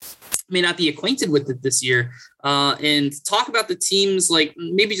may not be acquainted with it this year, and talk about the teams, like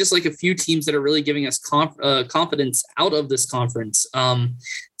maybe just like a few teams that are really giving us confidence out of this conference.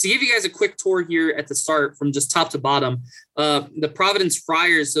 To give you guys a quick tour here at the start from just top to bottom, the Providence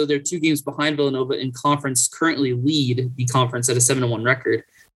Friars, so they're 2 games behind Villanova in conference, currently lead the conference at a 7-1 record.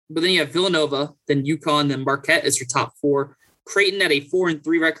 But then you have Villanova, then UConn, then Marquette as your top 4. Creighton at a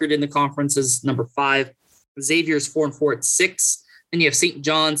 4-3 record in the conference as number 5. Xavier's 4-4 at 6. Then you have St.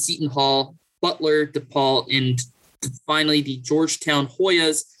 John, Seton Hall, Butler, DePaul, and finally the Georgetown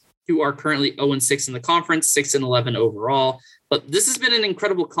Hoyas, who are currently 0-6 in the conference, 6-11 overall. But this has been an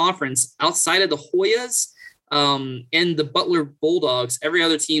incredible conference. Outside of the Hoyas and the Butler Bulldogs, every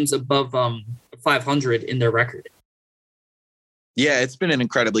other team's above 500 in their record. Yeah, it's been an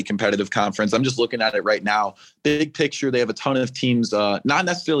incredibly competitive conference. I'm just looking at it right now. Big picture, they have a ton of teams, not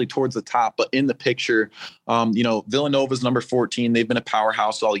necessarily towards the top, but in the picture. Villanova's number 14. They've been a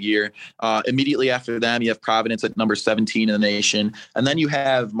powerhouse all year. Immediately after them, you have Providence at number 17 in the nation. And then you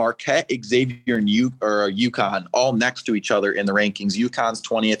have Marquette, Xavier, and UConn all next to each other in the rankings. UConn's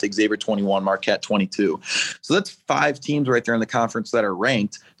 20th, Xavier 21, Marquette 22. So that's 5 teams right there in the conference that are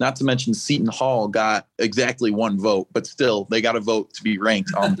ranked. Not to mention Seton Hall got exactly 1 vote, but still they got a vote to be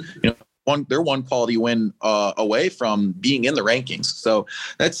ranked. They're one quality win away from being in the rankings. So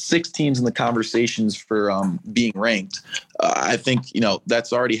that's 6 teams in the conversations for being ranked. I think,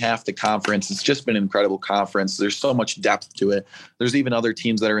 that's already half the conference. It's just been an incredible conference. There's so much depth to it. There's even other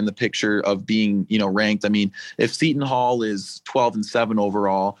teams that are in the picture of being, ranked. I mean, if Seton Hall is 12-7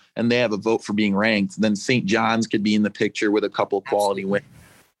 overall and they have a vote for being ranked, then St. John's could be in the picture with a couple of quality wins.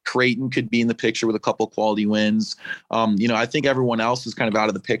 Creighton could be in the picture with a couple of quality wins. I think everyone else is kind of out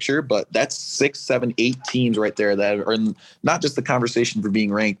of the picture, but that's 6, 7, 8 teams right there that are in not just the conversation for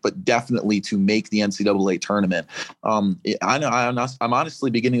being ranked, but definitely to make the NCAA tournament. I'm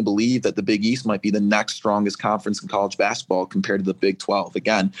honestly beginning to believe that the Big East might be the next strongest conference in college basketball compared to the Big 12.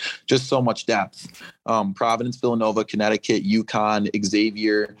 Again, just so much depth. Providence, Villanova, Connecticut, UConn,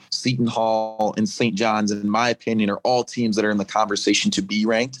 Xavier, Seton Hall, and St. John's, in my opinion, are all teams that are in the conversation to be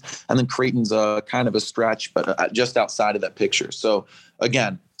ranked. And then Creighton's kind of a stretch, but just outside of that picture. So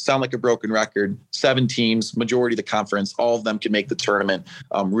again, sound like a broken record. 7 teams, majority of the conference, all of them can make the tournament.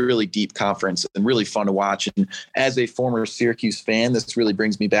 Really deep conference and really fun to watch. And as a former Syracuse fan, this really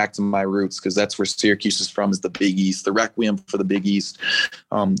brings me back to my roots, because that's where Syracuse is from, is the Big East, the requiem for the Big East.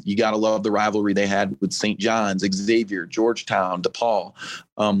 You got to love the rivalry they had with St. John's, Xavier, Georgetown, DePaul.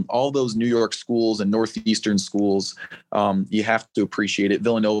 All those New York schools and Northeastern schools, you have to appreciate it.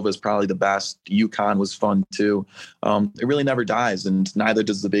 Villanova is probably the best. UConn was fun too. It really never dies, and neither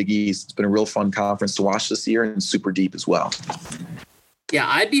does the Big East. It's been a real fun conference to watch this year, and super deep as well. Yeah,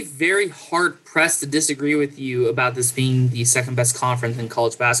 I'd be very hard pressed to disagree with you about this being the second best conference in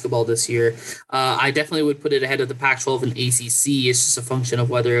college basketball this year. I definitely would put it ahead of the Pac-12 and ACC. It's just a function of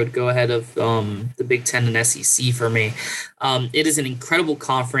whether it would go ahead of the Big Ten and SEC for me. It is an incredible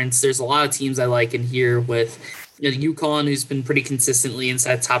conference. There's a lot of teams I like in here with UConn, who's been pretty consistently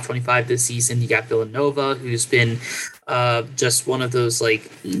inside top 25 this season. You got Villanova, who's been just one of those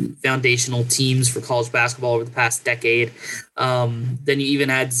foundational teams for college basketball over the past decade. Then you even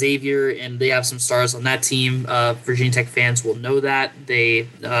had Xavier, and they have some stars on that team. Virginia Tech fans will know that they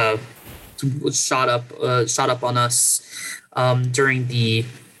shot up on us during the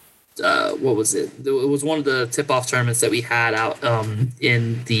what was it? It was one of the tip-off tournaments that we had out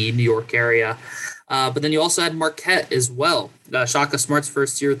in the New York area. But then you also had Marquette as well. Shaka Smart's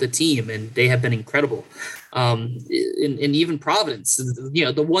first year with the team, and they have been incredible. And even Providence,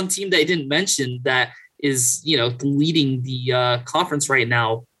 the one team that I didn't mention that is, leading the conference right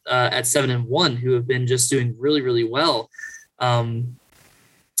now at 7-1, who have been just doing really, really well.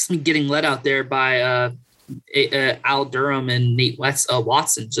 Getting led out there by Al Durham and Nate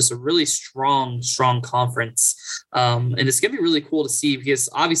Watson, just a really strong conference. And it's going to be really cool to see, because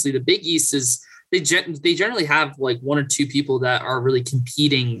obviously the Big East is, they generally have 1 or 2 people that are really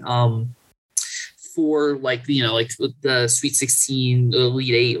competing for the Sweet 16, the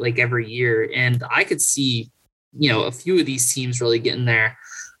Elite 8, every year. And I could see, a few of these teams really getting there.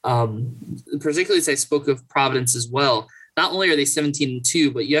 Particularly as I spoke of Providence as well. Not only are they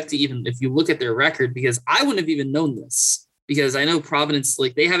 17-2, but you have to even, if you look at their record, because I wouldn't have even known this, because I know Providence,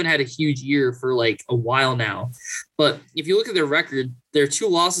 they haven't had a huge year for a while now. But if you look at their record, their 2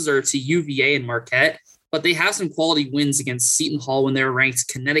 losses are to UVA and Marquette, but they have some quality wins against Seton Hall when they were ranked,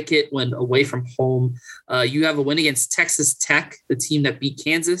 Connecticut when away from home. You have a win against Texas Tech, the team that beat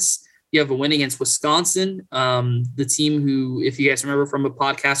Kansas. You have a win against Wisconsin, the team who, if you guys remember from a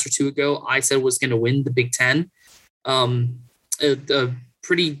podcast or 2 ago, I said was going to win the Big Ten. Not a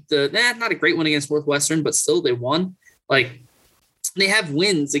great win against Northwestern, but still they won. They have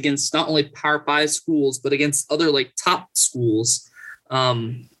wins against not only Power 5 schools, but against other top schools,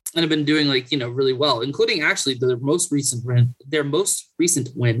 and have been doing really well, including actually their most recent win,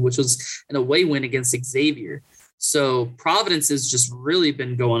 which was an away win against Xavier. So Providence has just really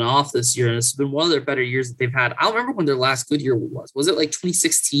been going off this year, and it's been one of their better years that they've had. I don't remember when their last good year was. Was it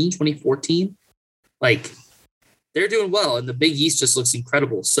 2016, 2014? They're doing well, and the Big East just looks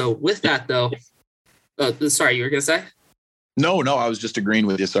incredible. So with that, though, sorry, you were going to say? No, I was just agreeing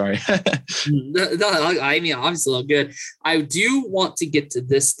with you. Sorry. No, I mean, obviously all good. I do want to get to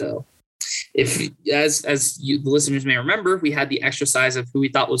this, though. If, as you, the listeners may remember, we had the exercise of who we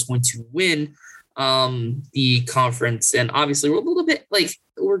thought was going to win the conference. And obviously we're a little bit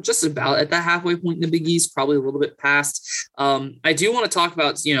we're just about at that halfway point in the Big East, probably a little bit past. I do want to talk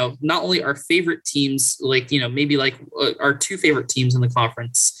about, not only our favorite teams, maybe our two favorite teams in the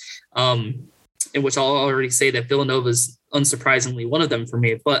conference, in which I'll already say that Villanova is unsurprisingly one of them for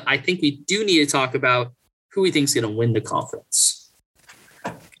me. But I think we do need to talk about who we think is going to win the conference.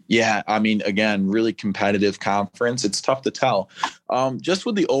 Yeah, I mean, again, really competitive conference. It's tough to tell. Just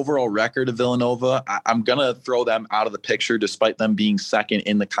with the overall record of Villanova, I'm going to throw them out of the picture despite them being second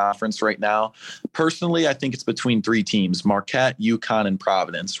in the conference right now. Personally, I think it's between three teams, Marquette, UConn, and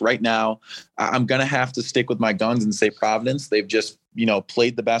Providence. Right now, I'm going to have to stick with my guns and say Providence. They've just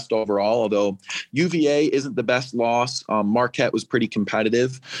played the best overall, although UVA isn't the best loss. Marquette was pretty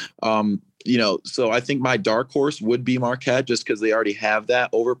competitive. So I think my dark horse would be Marquette just because they already have that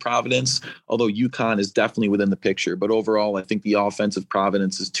over Providence, although UConn is definitely within the picture. But overall, I think the offense of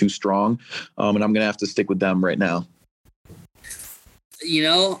Providence is too strong, and I'm going to have to stick with them right now.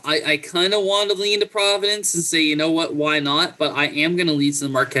 I kind of want to lean to Providence and say, why not? But I am going to lead to the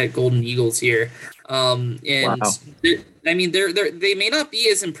Marquette Golden Eagles here. Wow. They may not be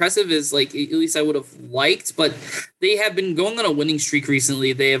as impressive as at least I would have liked, but they have been going on a winning streak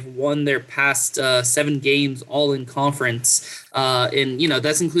recently. They have won their past 7 games all in conference. And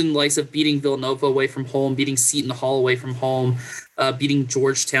that's including the likes of beating Villanova away from home, beating Seton Hall away from home, beating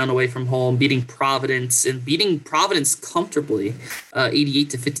Georgetown away from home, beating Providence comfortably,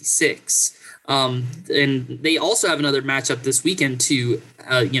 88-56. And they also have another matchup this weekend too,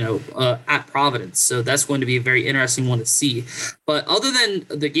 at Providence. So that's going to be a very interesting one to see. But other than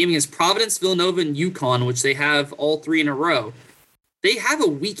the game against Providence, Villanova, and UConn, which they have all 3 in a row, they have a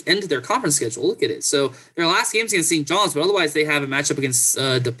week into their conference schedule. Look at it. So their last game's against St. John's, but otherwise they have a matchup against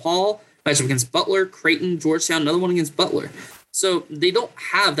DePaul, matchup against Butler, Creighton, Georgetown, another one against Butler. So they don't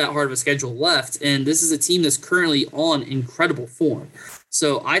have that hard of a schedule left, and this is a team that's currently on incredible form.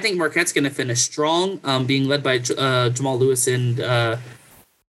 So I think Marquette's going to finish strong, being led by Justin Lewis and Daryl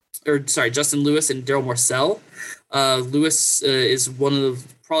Morcell. Lewis is one of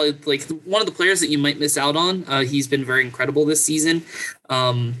the players that you might miss out on. He's been very incredible this season.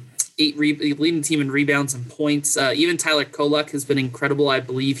 Leading the team in rebounds and points. Even Tyler Kolek has been incredible. I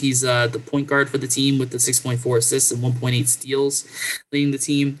believe he's the point guard for the team with the 6.4 assists and 1.8 steals, leading the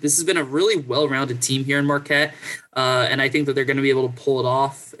team. This has been a really well-rounded team here in Marquette, and I think that they're going to be able to pull it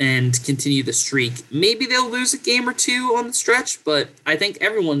off and continue the streak. Maybe they'll lose a game or two on the stretch, but I think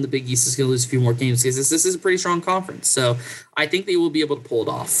everyone in the Big East is going to lose a few more games because this is a pretty strong conference. So I think they will be able to pull it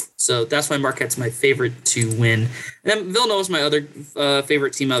off. So that's why Marquette's my favorite to win. And then Villanova's my other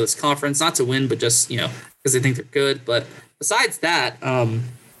favorite team out of this conference, not to win, but just, because I think they're good. But besides that,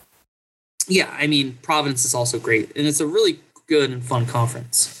 Providence is also great. And it's a really good and fun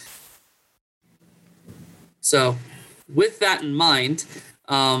conference. So with that in mind,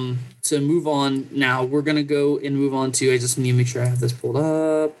 to move on now, we're going to go and move on to, I just need to make sure I have this pulled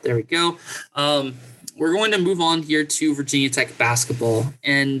up. There we go. We're going to move on here to Virginia Tech basketball.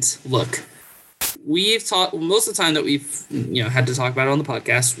 And look, we've talked most of the time that we've had to talk about it on the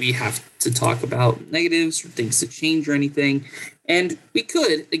podcast. We have to talk about negatives or things to change or anything. And we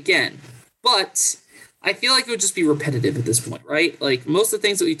could again, but I feel like it would just be repetitive at this point, right? Like most of the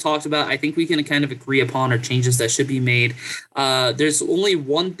things that we talked about, I think we can kind of agree upon are changes that should be made. There's only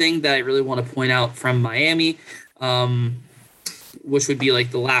one thing that I really want to point out from Miami, which would be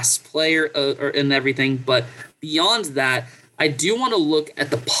the last player and everything. But beyond that, I do want to look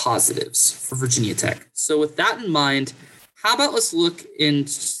at the positives for Virginia Tech. So with that in mind, how about let's look and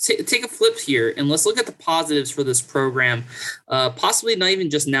take a flip here and let's look at the positives for this program, possibly not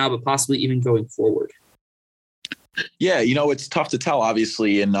even just now, but possibly even going forward. Yeah, it's tough to tell,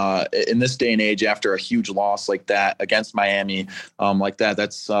 obviously, in this day and age after a huge loss like that against Miami,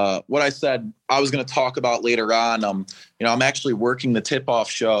 That's what I said I was going to talk about later on. I'm actually working the tip-off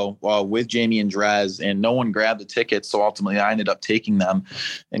show with Jamie and Drez, and no one grabbed the tickets, so ultimately I ended up taking them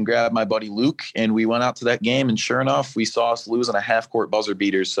and grabbed my buddy Luke, and we went out to that game, and sure enough, we saw us lose on a half-court buzzer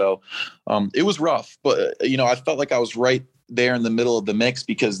beater. So it was rough, but I felt like I was right there in the middle of the mix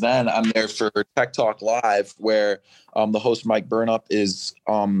because then I'm there for Tech Talk Live where the host Mike Burnup is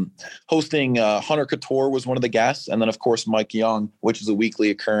hosting. Hunter Couture was one of the guests, and then of course Mike Young, which is a weekly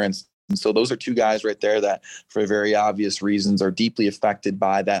occurrence. And so those are two guys right there that for very obvious reasons are deeply affected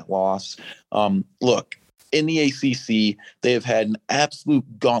by that loss. Look, in the ACC, they have had an absolute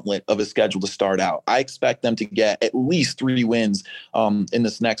gauntlet of a schedule to start out. I expect them to get at least 3 wins in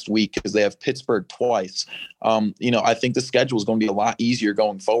this next week because they have Pittsburgh twice. I think the schedule is going to be a lot easier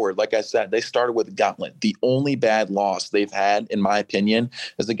going forward. Like I said, they started with a gauntlet. The only bad loss they've had, in my opinion,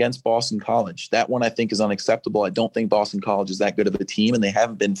 is against Boston College. That one I think is unacceptable. I don't think Boston College is that good of a team, and they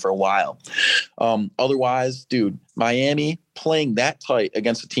haven't been for a while. Otherwise, dude, Miami playing that tight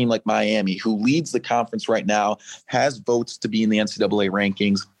against a team like Miami, who leads the conference right now, has votes to be in the NCAA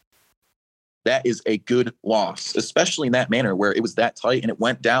rankings. That is a good loss, especially in that manner where it was that tight and it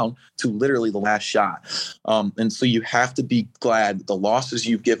went down to literally the last shot. And so you have to be glad the losses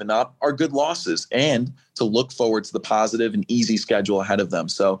you've given up are good losses and to look forward to the positive and easy schedule ahead of them.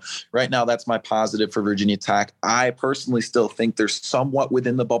 So right now, that's my positive for Virginia Tech. I personally still think they're somewhat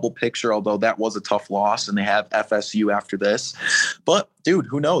within the bubble picture, although that was a tough loss and they have FSU after this. But dude,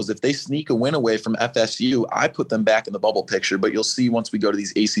 who knows? If they sneak a win away from FSU, I put them back in the bubble picture. But you'll see once we go to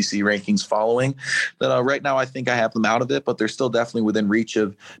these ACC rankings following that right now I think I have them out of it, but they're still definitely within reach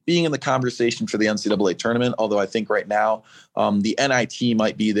of being in the conversation for the NCAA tournament. Although I think right now the NIT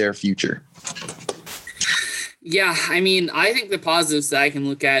might be their future. Yeah, I mean, I think the positives that I can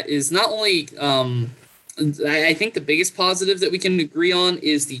look at is not only I think the biggest positive that we can agree on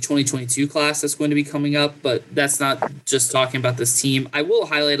is the 2022 class that's going to be coming up, but that's not just talking about this team. I will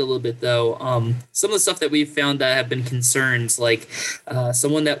highlight a little bit, though, some of the stuff that we've found that have been concerns, like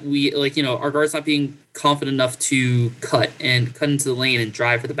someone that we, our guards not being confident enough to cut into the lane and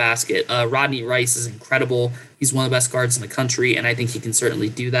drive for the basket. Rodney Rice is incredible. He's one of the best guards in the country, and I think he can certainly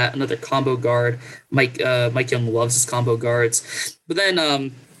do that. Another combo guard. Mike Young loves his combo guards. But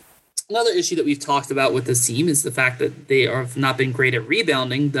then another issue that we've talked about with this team is the fact that they have not been great at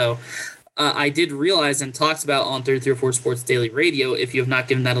rebounding, though. I did realize and talked about on 334 Sports Daily Radio. If you have not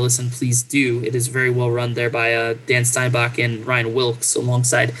given that a listen, please do. It is very well run there by Dan Steinbach and Ryan Wilkes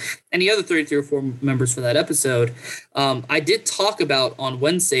alongside any other 334 members for that episode. I did talk about on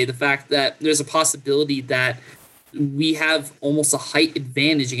Wednesday the fact that there's a possibility that we have almost a height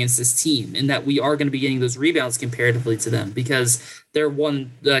advantage against this team in that we are going to be getting those rebounds comparatively to them because their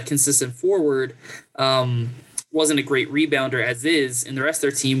one consistent forward wasn't a great rebounder as is, and the rest of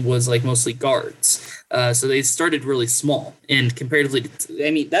their team was mostly guards. So they started really small, and comparatively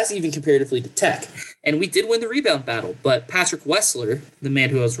that's even comparatively to Tech. And we did win the rebound battle, but Patrick Wessler, the man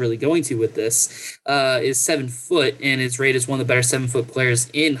who I was really going to with this, is 7 foot and is rated as one of the better 7-foot players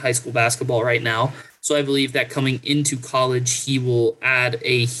in high school basketball right now. So I believe that coming into college, he will add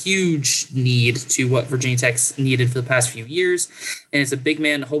a huge need to what Virginia Tech's needed for the past few years. And it's a big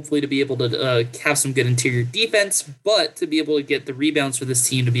man, hopefully to be able to have some good interior defense, but to be able to get the rebounds for this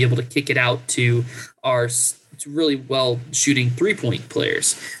team to be able to kick it out to our really well shooting 3-point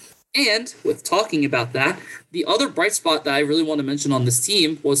players. And with talking about that, the other bright spot that I really want to mention on this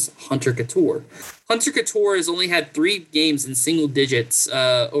team was Hunter Couture. Hunter Couture has only had 3 games in single digits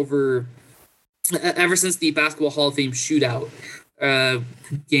ever since the Basketball Hall of Fame shootout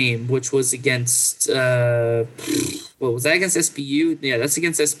game, which was against was that against SBU? Yeah, that's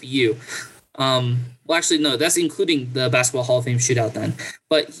against SBU. Well, actually, no, that's including the Basketball Hall of Fame shootout then.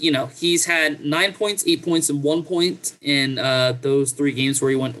 But, he's had 9 points, 8 points, and 1 point in those 3 games where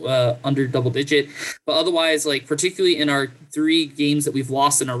he went under double digit. But otherwise, particularly in our 3 games that we've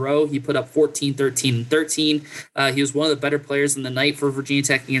lost in a row, he put up 14, 13, and 13. He was one of the better players in the night for Virginia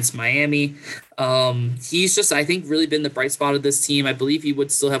Tech against Miami. He's just, I think, really been the bright spot of this team. I believe he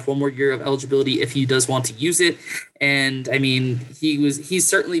would still have 1 more year of eligibility if he does want to use it. And I mean, he's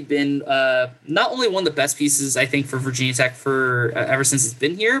certainly been not only one of the best pieces, I think, for Virginia Tech for ever since he's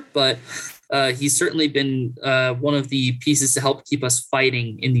been here, but he's certainly been one of the pieces to help keep us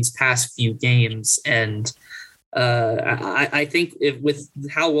fighting in these past few games. And I think with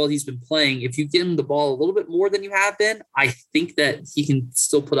how well he's been playing, if you give him the ball a little bit more than you have been, I think that he can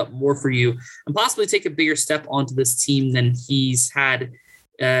still put up more for you and possibly take a bigger step onto this team than he's had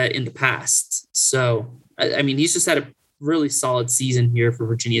in the past. So, I mean, he's just had a really solid season here for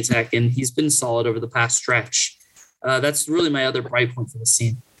Virginia Tech, and he's been solid over the past stretch. That's really my other bright point for the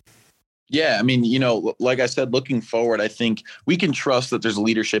team. Yeah, I mean, like I said, looking forward, I think we can trust that there's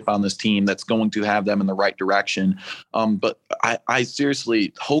leadership on this team that's going to have them in the right direction. But I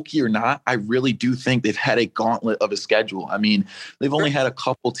seriously, hokey or not, I really do think they've had a gauntlet of a schedule. I mean, they've only had a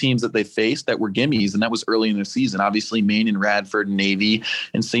couple teams that they faced that were gimmies, and that was early in the season. Obviously, Maine and Radford and Navy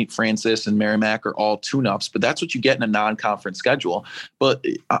and St. Francis and Merrimack are all tune-ups, but that's what you get in a non-conference schedule. But,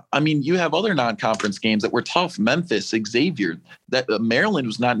 I mean, you have other non-conference games that were tough. Memphis, Xavier, that Maryland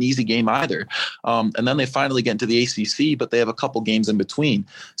was not an easy game either. either. And then they finally get into the ACC, but they have a couple games in between.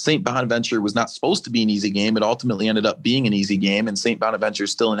 St. Bonaventure was not supposed to be an easy game. It ultimately ended up being an easy game, and St. Bonaventure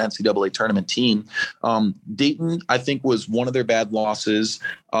is still an NCAA tournament team. Dayton, I think, was one of their bad losses.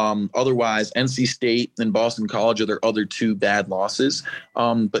 Otherwise, NC State and Boston College are their other two bad losses.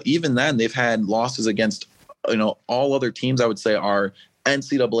 But even then, they've had losses against, all other teams I would say are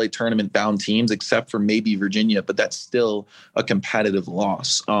NCAA tournament bound teams, except for maybe Virginia, but that's still a competitive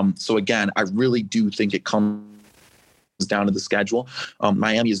loss. So again, I really do think it comes down to the schedule.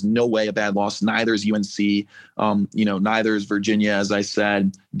 Miami is no way a bad loss. Neither is UNC. Neither is Virginia, as I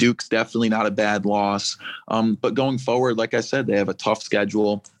said. Duke's definitely not a bad loss. But going forward, like I said, they have a tough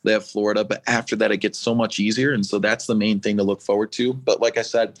schedule. They have Florida, but after that, it gets so much easier. And so that's the main thing to look forward to. But like I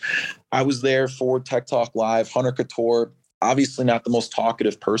said, I was there for Tech Talk Live. Hunter Couture, obviously not the most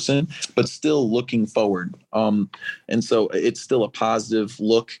talkative person, but still looking forward. And so it's still a positive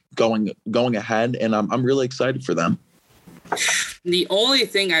look going ahead. And I'm really excited for them. The only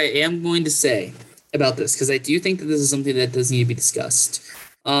thing I am going to say about this, because I do think that this is something that does need to be discussed,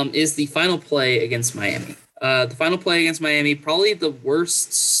 is the final play against Miami. The final play against Miami, probably the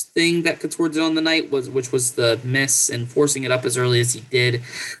worst thing that Couture did on the night, which was the miss and forcing it up as early as he did,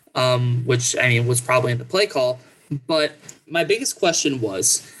 which, was probably in the play call. But my biggest question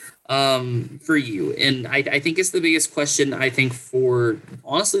was for you, and I think it's the biggest question, I think, for,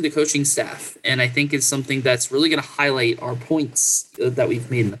 honestly, the coaching staff. And I think it's something that's really going to highlight our points that we've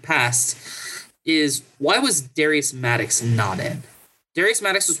made in the past, is why was Darius Maddox not in? Darius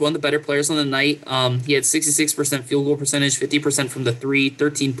Maddox was one of the better players on the night. He had 66% field goal percentage, 50% from the three,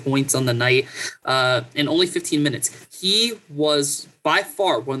 13 points on the night, in only 15 minutes. He was by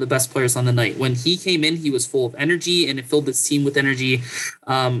far one of the best players on the night. When he came in, he was full of energy, and it filled this team with energy.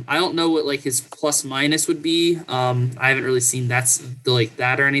 I don't know what his plus minus would be. I haven't really seen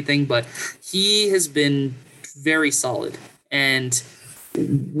that or anything, but he has been very solid. And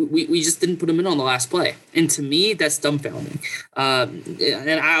we just didn't put him in on the last play. And to me, that's dumbfounding.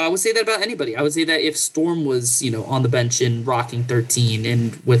 And I would say that about anybody. I would say that if Storm was, on the bench and rocking 13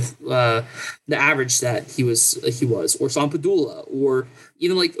 and with the average that he was, or Sampadula, or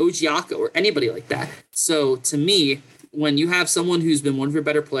even Ojiaka or anybody like that. So to me, when you have someone who's been one of your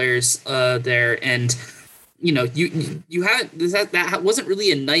better players there, and you had that wasn't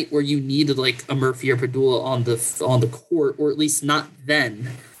really a night where you needed a Murphy or Padula on the court, or at least not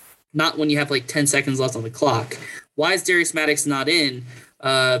then, not when you have 10 seconds left on the clock. Why is Darius Maddox not in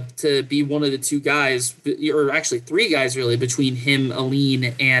to be one of the two guys, or actually three guys really, between him,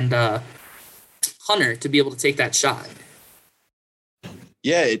 Aline, and Hunter, to be able to take that shot?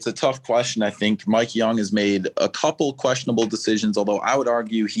 Yeah, it's a tough question. I think Mike Young has made a couple questionable decisions, although I would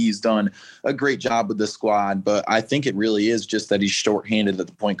argue he's done a great job with the squad. But I think it really is just that he's shorthanded at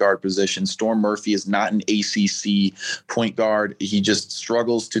the point guard position. Storm Murphy is not an ACC point guard. He just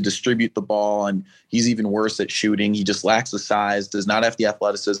struggles to distribute the ball, and he's even worse at shooting. He just lacks the size, does not have the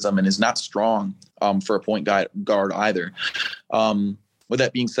athleticism, and is not strong for a point guard either. With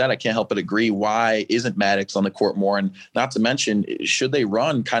that being said, I can't help but agree. Why isn't Maddox on the court more? And not to mention, should they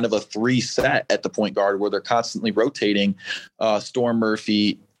run kind of a 3-set at the point guard where they're constantly rotating Storm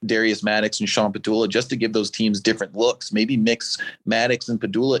Murphy, Darius Maddox, and Sean Padula, just to give those teams different looks? Maybe mix Maddox and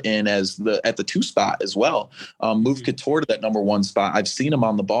Padula in at the 2 spot as well. Move Couture to that number 1 spot. I've seen him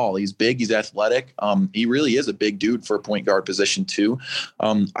on the ball. He's big. He's athletic. He really is a big dude for a point guard position too.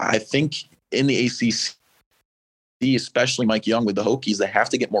 I think in the ACC, especially Mike Young with the Hokies, they have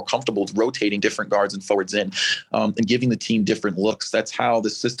to get more comfortable with rotating different guards and forwards in and giving the team different looks. That's how the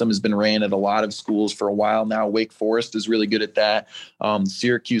system has been ran at a lot of schools for a while now. Wake Forest is really good at that.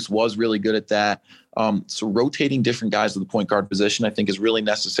 Syracuse was really good at that. So rotating different guys to the point guard position, I think, is really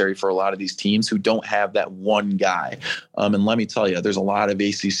necessary for a lot of these teams who don't have that one guy. And let me tell you, there's a lot of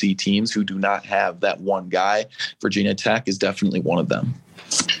ACC teams who do not have that one guy. Virginia Tech is definitely one of them.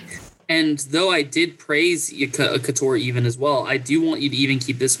 And though I did praise Couture even as well, I do want you to even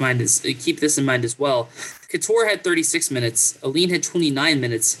keep this in mind as well. Couture had 36 minutes. Aline had 29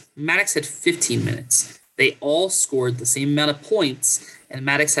 minutes. Maddox had 15 minutes. They all scored the same amount of points, and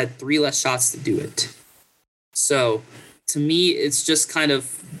Maddox had 3 less shots to do it. So, to me, it's just kind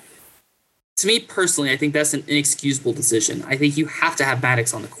of... To me, personally, I think that's an inexcusable decision. I think you have to have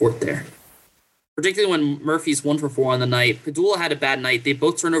Maddox on the court there, particularly when Murphy's 1 for 4 on the night. Padula had a bad night. They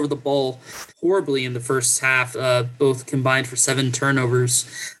both turned over the ball horribly in the first half, both combined for 7 turnovers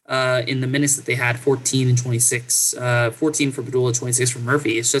in the minutes that they had, 14 and 26. 14 for Padula, 26 for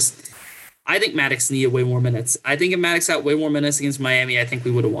Murphy. It's just, I think Maddox needed way more minutes. I think if Maddox got way more minutes against Miami, I think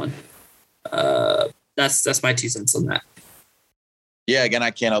we would have won. That's my 2 cents on that. Yeah, again,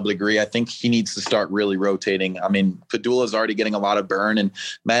 I can't help but agree. I think he needs to start really rotating. I mean, Padula's already getting a lot of burn, and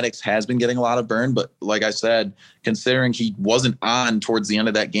Maddox has been getting a lot of burn. But like I said, considering he wasn't on towards the end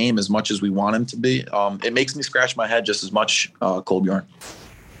of that game as much as we want him to be, it makes me scratch my head just as much, Kolbjorn.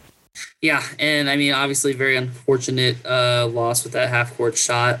 Yeah, and I mean, obviously, very unfortunate loss with that half-court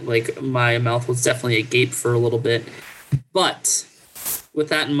shot. Like, my mouth was definitely agape for a little bit. But with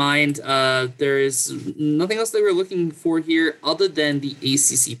that in mind, there is nothing else that we're looking for here other than the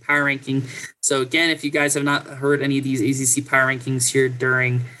ACC power ranking. So again, if you guys have not heard any of these ACC power rankings here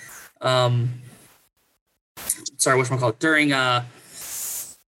during, during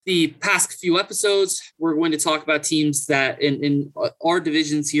the past few episodes, we're going to talk about teams that in our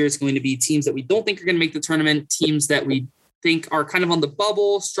divisions here is going to be teams that we don't think are going to make the tournament, teams that we think are kind of on the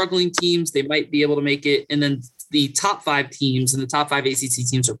bubble, struggling teams. They might be able to make it, and then the top 5 teams and the top 5 ACC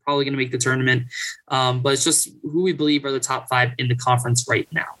teams are probably going to make the tournament. But it's just who we believe are the top 5 in the conference right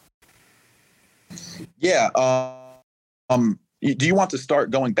now. Yeah. Do you want to start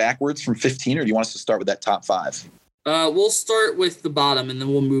going backwards from 15, or do you want us to start with that top 5? We'll start with the bottom and then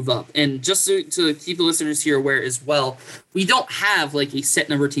we'll move up. And just to keep the listeners here aware as well, we don't have like a set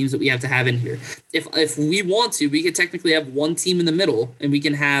number of teams that we have to have in here. If we want to, we could technically have one team in the middle and we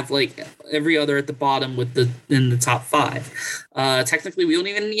can have like every other at the bottom in the top 5. Technically, we don't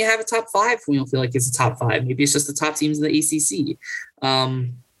even need to have a top 5 if we don't feel like it's a top 5. Maybe it's just the top teams in the ACC.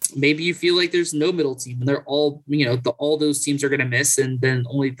 Maybe you feel like there's no middle team and they're all, all those teams are going to miss, and then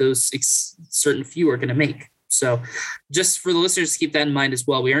only those certain few are going to make. So just for the listeners to keep that in mind as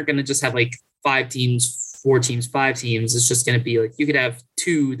well, we aren't going to just have like 5 teams, 4 teams, 5 teams. It's just going to be like you could have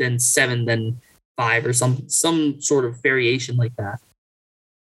 2, then 7, then 5, or some sort of variation like that.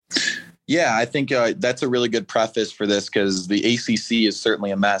 Yeah, I think that's a really good preface for this because the ACC is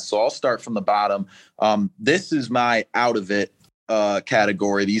certainly a mess. So I'll start from the bottom. This is my out of it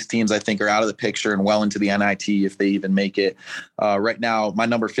category. These teams I think are out of the picture and well into the NIT if they even make it. Right now, my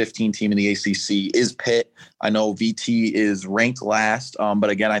number 15 team in the ACC is Pitt. I know VT is ranked last, but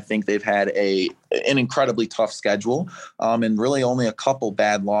again, I think they've had an incredibly tough schedule and really only a couple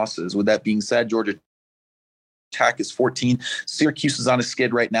bad losses. With that being said, Georgia Tech is 14. Syracuse is on a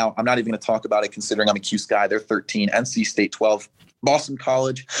skid right now. I'm not even going to talk about it considering I'm a Cuse guy. They're 13. NC State 12. Boston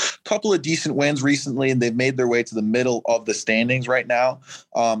College, a couple of decent wins recently, and they've made their way to the middle of the standings right now.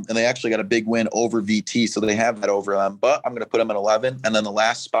 And they actually got a big win over VT, so they have that over them. But I'm going to put them at 11. And then the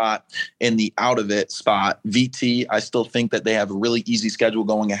last spot in the out of it spot, VT, I still think that they have a really easy schedule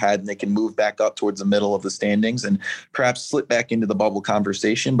going ahead, and they can move back up towards the middle of the standings and perhaps slip back into the bubble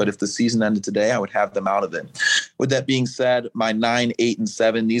conversation. But if the season ended today, I would have them out of it. With that being said, my 9, 8, and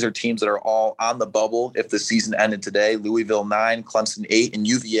 7, these are teams that are all on the bubble if the season ended today. Louisville 9, Clemson 8, and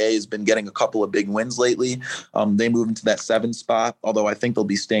UVA has been getting a couple of big wins lately. They move into that 7 spot, although I think they'll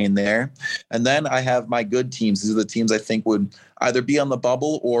be staying there. And then I have my good teams. These are the teams I think would either be on the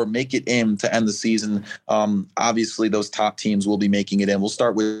bubble or make it in to end the season. Obviously, those top teams will be making it in. We'll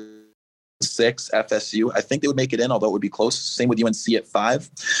start with 6, FSU. I think they would make it in, although it would be close. Same with UNC at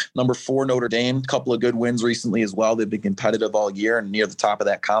 5. Number 4, Notre Dame. A couple of good wins recently as well. They've been competitive all year and near the top of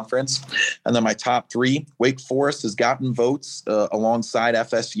that conference. And then my top 3, Wake Forest has gotten votes alongside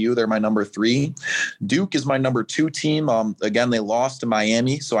FSU. They're my number 3. Duke is my number 2 team. Again, they lost to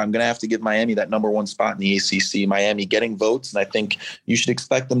Miami, so I'm going to have to give Miami that number 1 spot in the ACC. Miami getting votes, and I think you should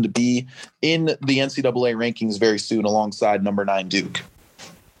expect them to be in the NCAA rankings very soon alongside number 9 Duke.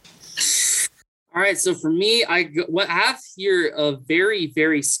 All right, so for me, I have here a very,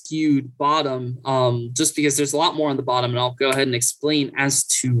 very skewed bottom, just because there's a lot more on the bottom, and I'll go ahead and explain as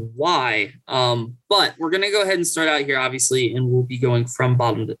to why. But we're going to go ahead and start out here, obviously, and we'll be going from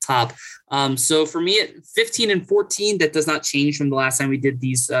bottom to top. So for me, at 15 and 14, that does not change from the last time we did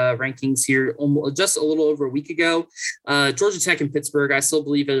these rankings here, just a little over a week ago. Georgia Tech and Pittsburgh, I still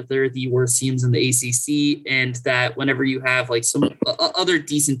believe that they're the worst teams in the ACC, and that whenever you have like some other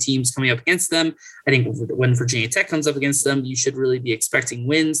decent teams coming up against them, I think when Virginia Tech comes up against them, you should really be expecting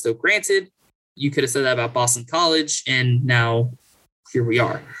wins. Though granted, you could have said that about Boston College, and now here we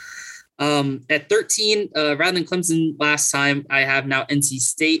are. At 13, rather than Clemson last time, I have now NC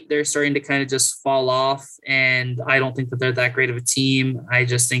State. They're starting to kind of just fall off, and I don't think that they're that great of a team. I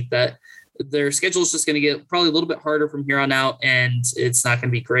just think that their schedule is just going to get probably a little bit harder from here on out, and it's not going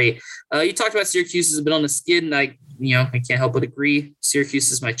to be great. You talked about Syracuse has been on the skid, and I can't help but agree.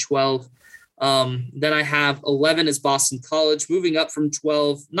 Syracuse is my 12. Then I have 11 as Boston College, moving up from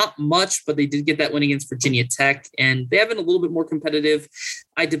 12. Not much, but they did get that win against Virginia Tech, and they have been a little bit more competitive.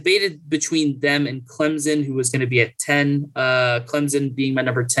 I debated between them and Clemson, who was going to be at 10. Clemson being my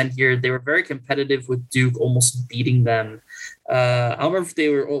number 10 here. They were very competitive with Duke, almost beating them. I don't remember if they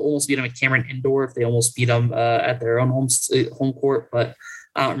were almost beat them at Cameron Indoor, if they almost beat them at their own home court, but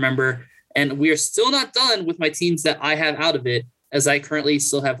I don't remember. And we are still not done with my teams that I have out of it, as I currently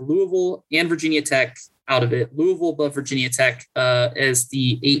still have Louisville and Virginia Tech out of it. Louisville above Virginia Tech as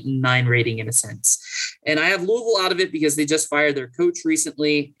the 8 and 9 rating in a sense. And I have Louisville out of it because they just fired their coach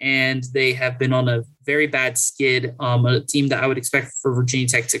recently, and they have been on a very bad skid. A team that I would expect for Virginia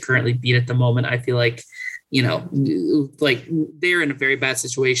Tech to currently beat at the moment. I feel like, like they're in a very bad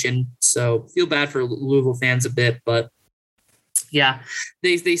situation. So feel bad for Louisville fans a bit, but yeah,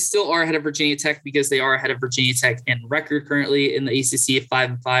 they still are ahead of Virginia Tech because they are ahead of Virginia Tech in record currently in the ACC at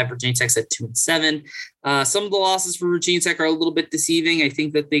 5-5. Virginia Tech's at 2-7. Some of the losses for Virginia Tech are a little bit deceiving. I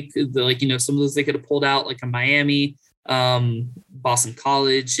think that they could, some of those they could have pulled out, like a Miami, Boston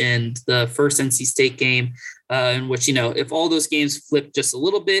College, and the first NC State game, in which, if all those games flip just a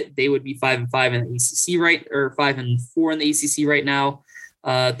little bit, they would be 5-5 in the ACC, right? Or 5-4 in the ACC right now.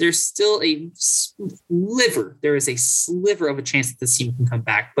 There's still a sliver. There is a sliver of a chance that this team can come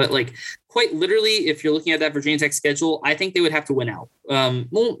back. But quite literally, if you're looking at that Virginia Tech schedule, I think they would have to win out.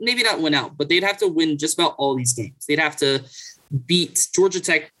 Well, maybe not win out, but they'd have to win just about all these games. They'd have to beat Georgia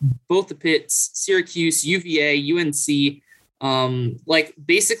Tech, both the Pitts, Syracuse, UVA, UNC.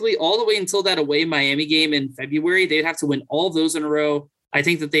 Basically all the way until that away Miami game in February, they'd have to win all of those in a row. I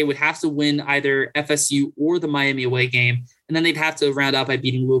think that they would have to win either FSU or the Miami away game. And then they'd have to round out by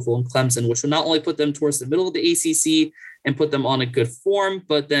beating Louisville and Clemson, which would not only put them towards the middle of the ACC and put them on a good form,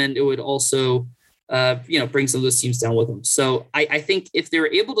 but then it would also, bring some of those teams down with them. So I think if they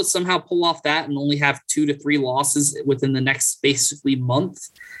were able to somehow pull off that and only have 2 to 3 losses within the next basically month,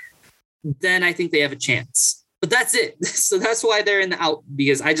 then I think they have a chance. But that's it. So that's why they're in the out,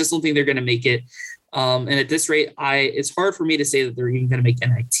 because I just don't think they're going to make it. And at this rate, it's hard for me to say that they're even going to make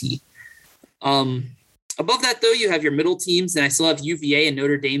NIT. Above that, though, you have your middle teams, and I still have UVA and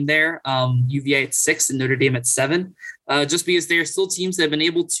Notre Dame there. UVA at 6 and Notre Dame at 7, just because they're still teams that have been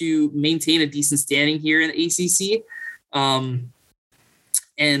able to maintain a decent standing here in the ACC.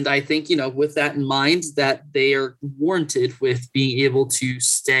 And I think, with that in mind, that they are warranted with being able to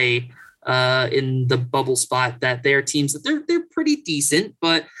stay in the bubble spot, that they're teams that they're pretty decent,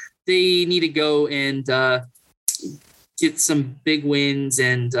 but they need to go and get some big wins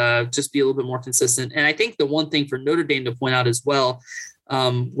and just be a little bit more consistent. And I think the one thing for Notre Dame to point out as well,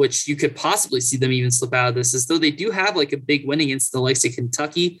 which you could possibly see them even slip out of this, is though they do have a big win against the likes of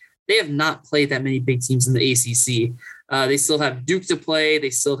Kentucky, they have not played that many big teams in the ACC. They still have Duke to play. They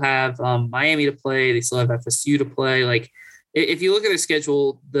still have Miami to play. They still have FSU to play. If you look at their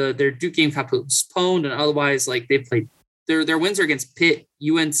schedule, their Duke game got postponed, and otherwise, they've played. Their wins are against Pitt,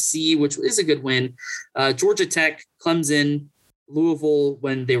 UNC, which is a good win, Georgia Tech, Clemson, Louisville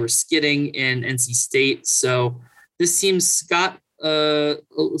when they were skidding, and NC State. So this team's got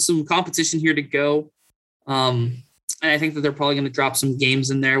some competition here to go. And I think that they're probably going to drop some games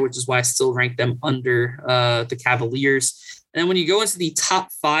in there, which is why I still rank them under the Cavaliers. And when you go into the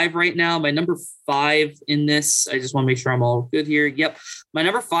top 5 right now, my number 5 in this, I just want to make sure I'm all good here. Yep. My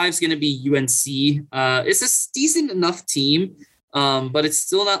number 5 is going to be UNC. It's a decent enough team, but it's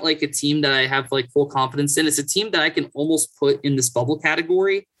still not a team that I have full confidence in. It's a team that I can almost put in this bubble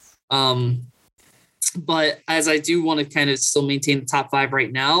category. But as I do want to kind of still maintain the top 5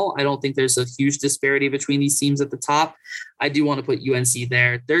 right now, I don't think there's a huge disparity between these teams at the top. I do want to put UNC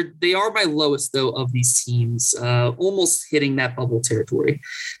there. They are my lowest, though, of these teams, almost hitting that bubble territory.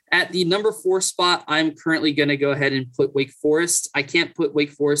 At the number 4 spot, I'm currently going to go ahead and put Wake Forest. I can't put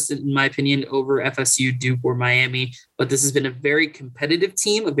Wake Forest, in my opinion, over FSU, Duke, or Miami, but this has been a very competitive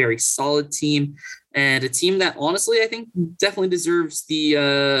team, a very solid team, and a team that, honestly, I think definitely deserves the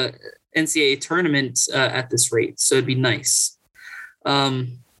NCAA tournament at this rate. So it'd be nice.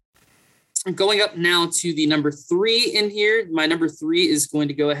 Going up now to the number 3 in here. My number 3 is going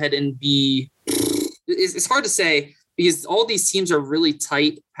to go ahead and be, it's hard to say because all these teams are really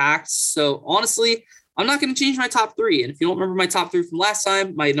tight packed. So honestly, I'm not going to change my top 3. And if you don't remember my top 3 from last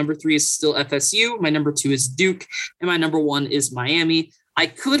time, my number 3 is still FSU. My number 2 is Duke. And my number 1 is Miami. I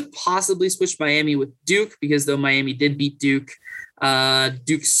could possibly switch Miami with Duke because though Miami did beat Duke,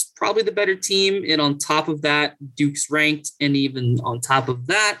 Duke's probably the better team. And on top of that, Duke's ranked. And even on top of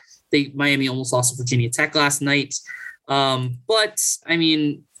that, Miami almost lost to Virginia Tech last night. But I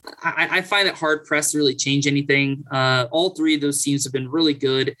mean, I find it hard pressed to really change anything. All 3 of those teams have been really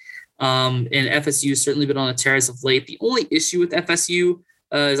good. And FSU has certainly been on a tear as of late. The only issue with FSU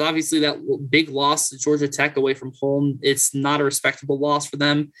is obviously that big loss to Georgia Tech away from home. It's not a respectable loss for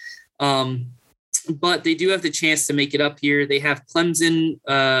them. But they do have the chance to make it up here. They have Clemson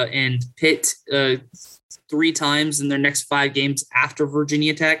and Pitt 3 times in their next 5 games after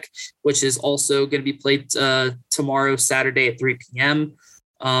Virginia Tech, which is also going to be played tomorrow, Saturday at 3 p.m.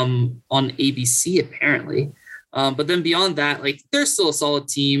 On ABC, apparently. But then beyond that, like, they're still a solid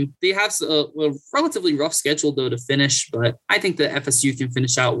team. They have a relatively rough schedule, though, to finish, but I think that FSU can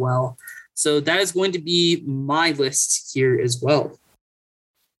finish out well. So that is going to be my list here as well.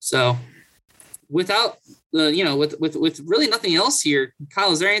 So without, with really nothing else here,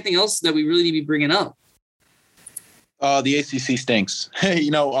 Kyle, is there anything else that we really need to be bringing up? The ACC stinks.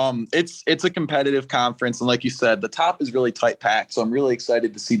 It's a competitive conference, and like you said, the top is really tight packed. So I'm really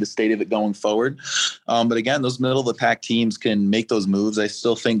excited to see the state of it going forward. But again, those middle of the pack teams can make those moves. I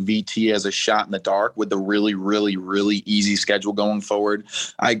still think VT has a shot in the dark with the really, really, really easy schedule going forward.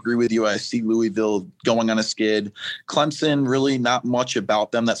 I agree with you. I see Louisville going on a skid. Clemson, really not much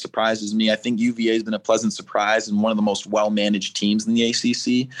about them that surprises me. I think UVA has been a pleasant surprise and one of the most well-managed teams in the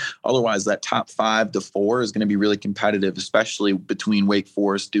ACC. Otherwise, that top 5 to 4 is going to be really competitive, especially between Wake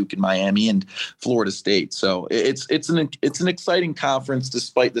Forest, Duke, and Miami, and Florida State. So it's an exciting conference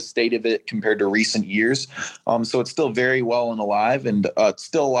despite the state of it compared to recent years. So it's still very well and alive, and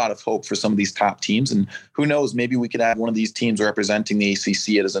still a lot of hope for some of these top teams. And who knows, maybe we could have one of these teams representing the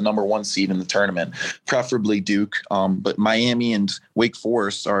ACC as a number 1 seed in the tournament, preferably Duke. But Miami and Wake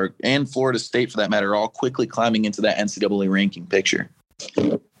Forest and Florida State, for that matter, are all quickly climbing into that NCAA ranking picture.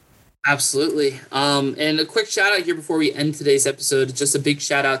 Absolutely. And a quick shout out here before we end today's episode. Just a big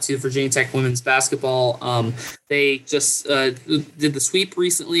shout out to Virginia Tech women's basketball. They just did the sweep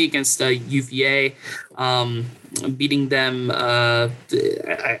recently against UVA, beating them,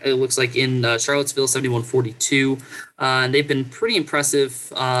 it looks like, in Charlottesville, 71-42. And they've been pretty impressive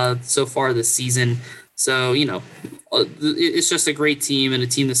so far this season. So, it's just a great team, and a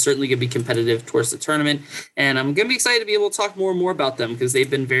team that's certainly going to be competitive towards the tournament. And I'm going to be excited to be able to talk more and more about them because they've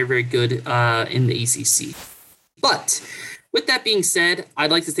been very, very good in the ACC. But with that being said,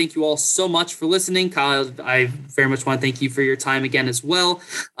 I'd like to thank you all so much for listening. Kyle, I very much want to thank you for your time again as well.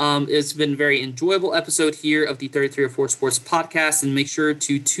 It's been a very enjoyable episode here of the 3304 Sports Podcast, and make sure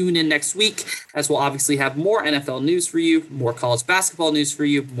to tune in next week as we'll obviously have more NFL news for you, more college basketball news for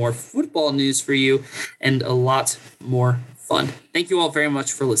you, more football news for you, and a lot more fun. Thank you all very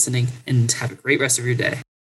much for listening, and have a great rest of your day.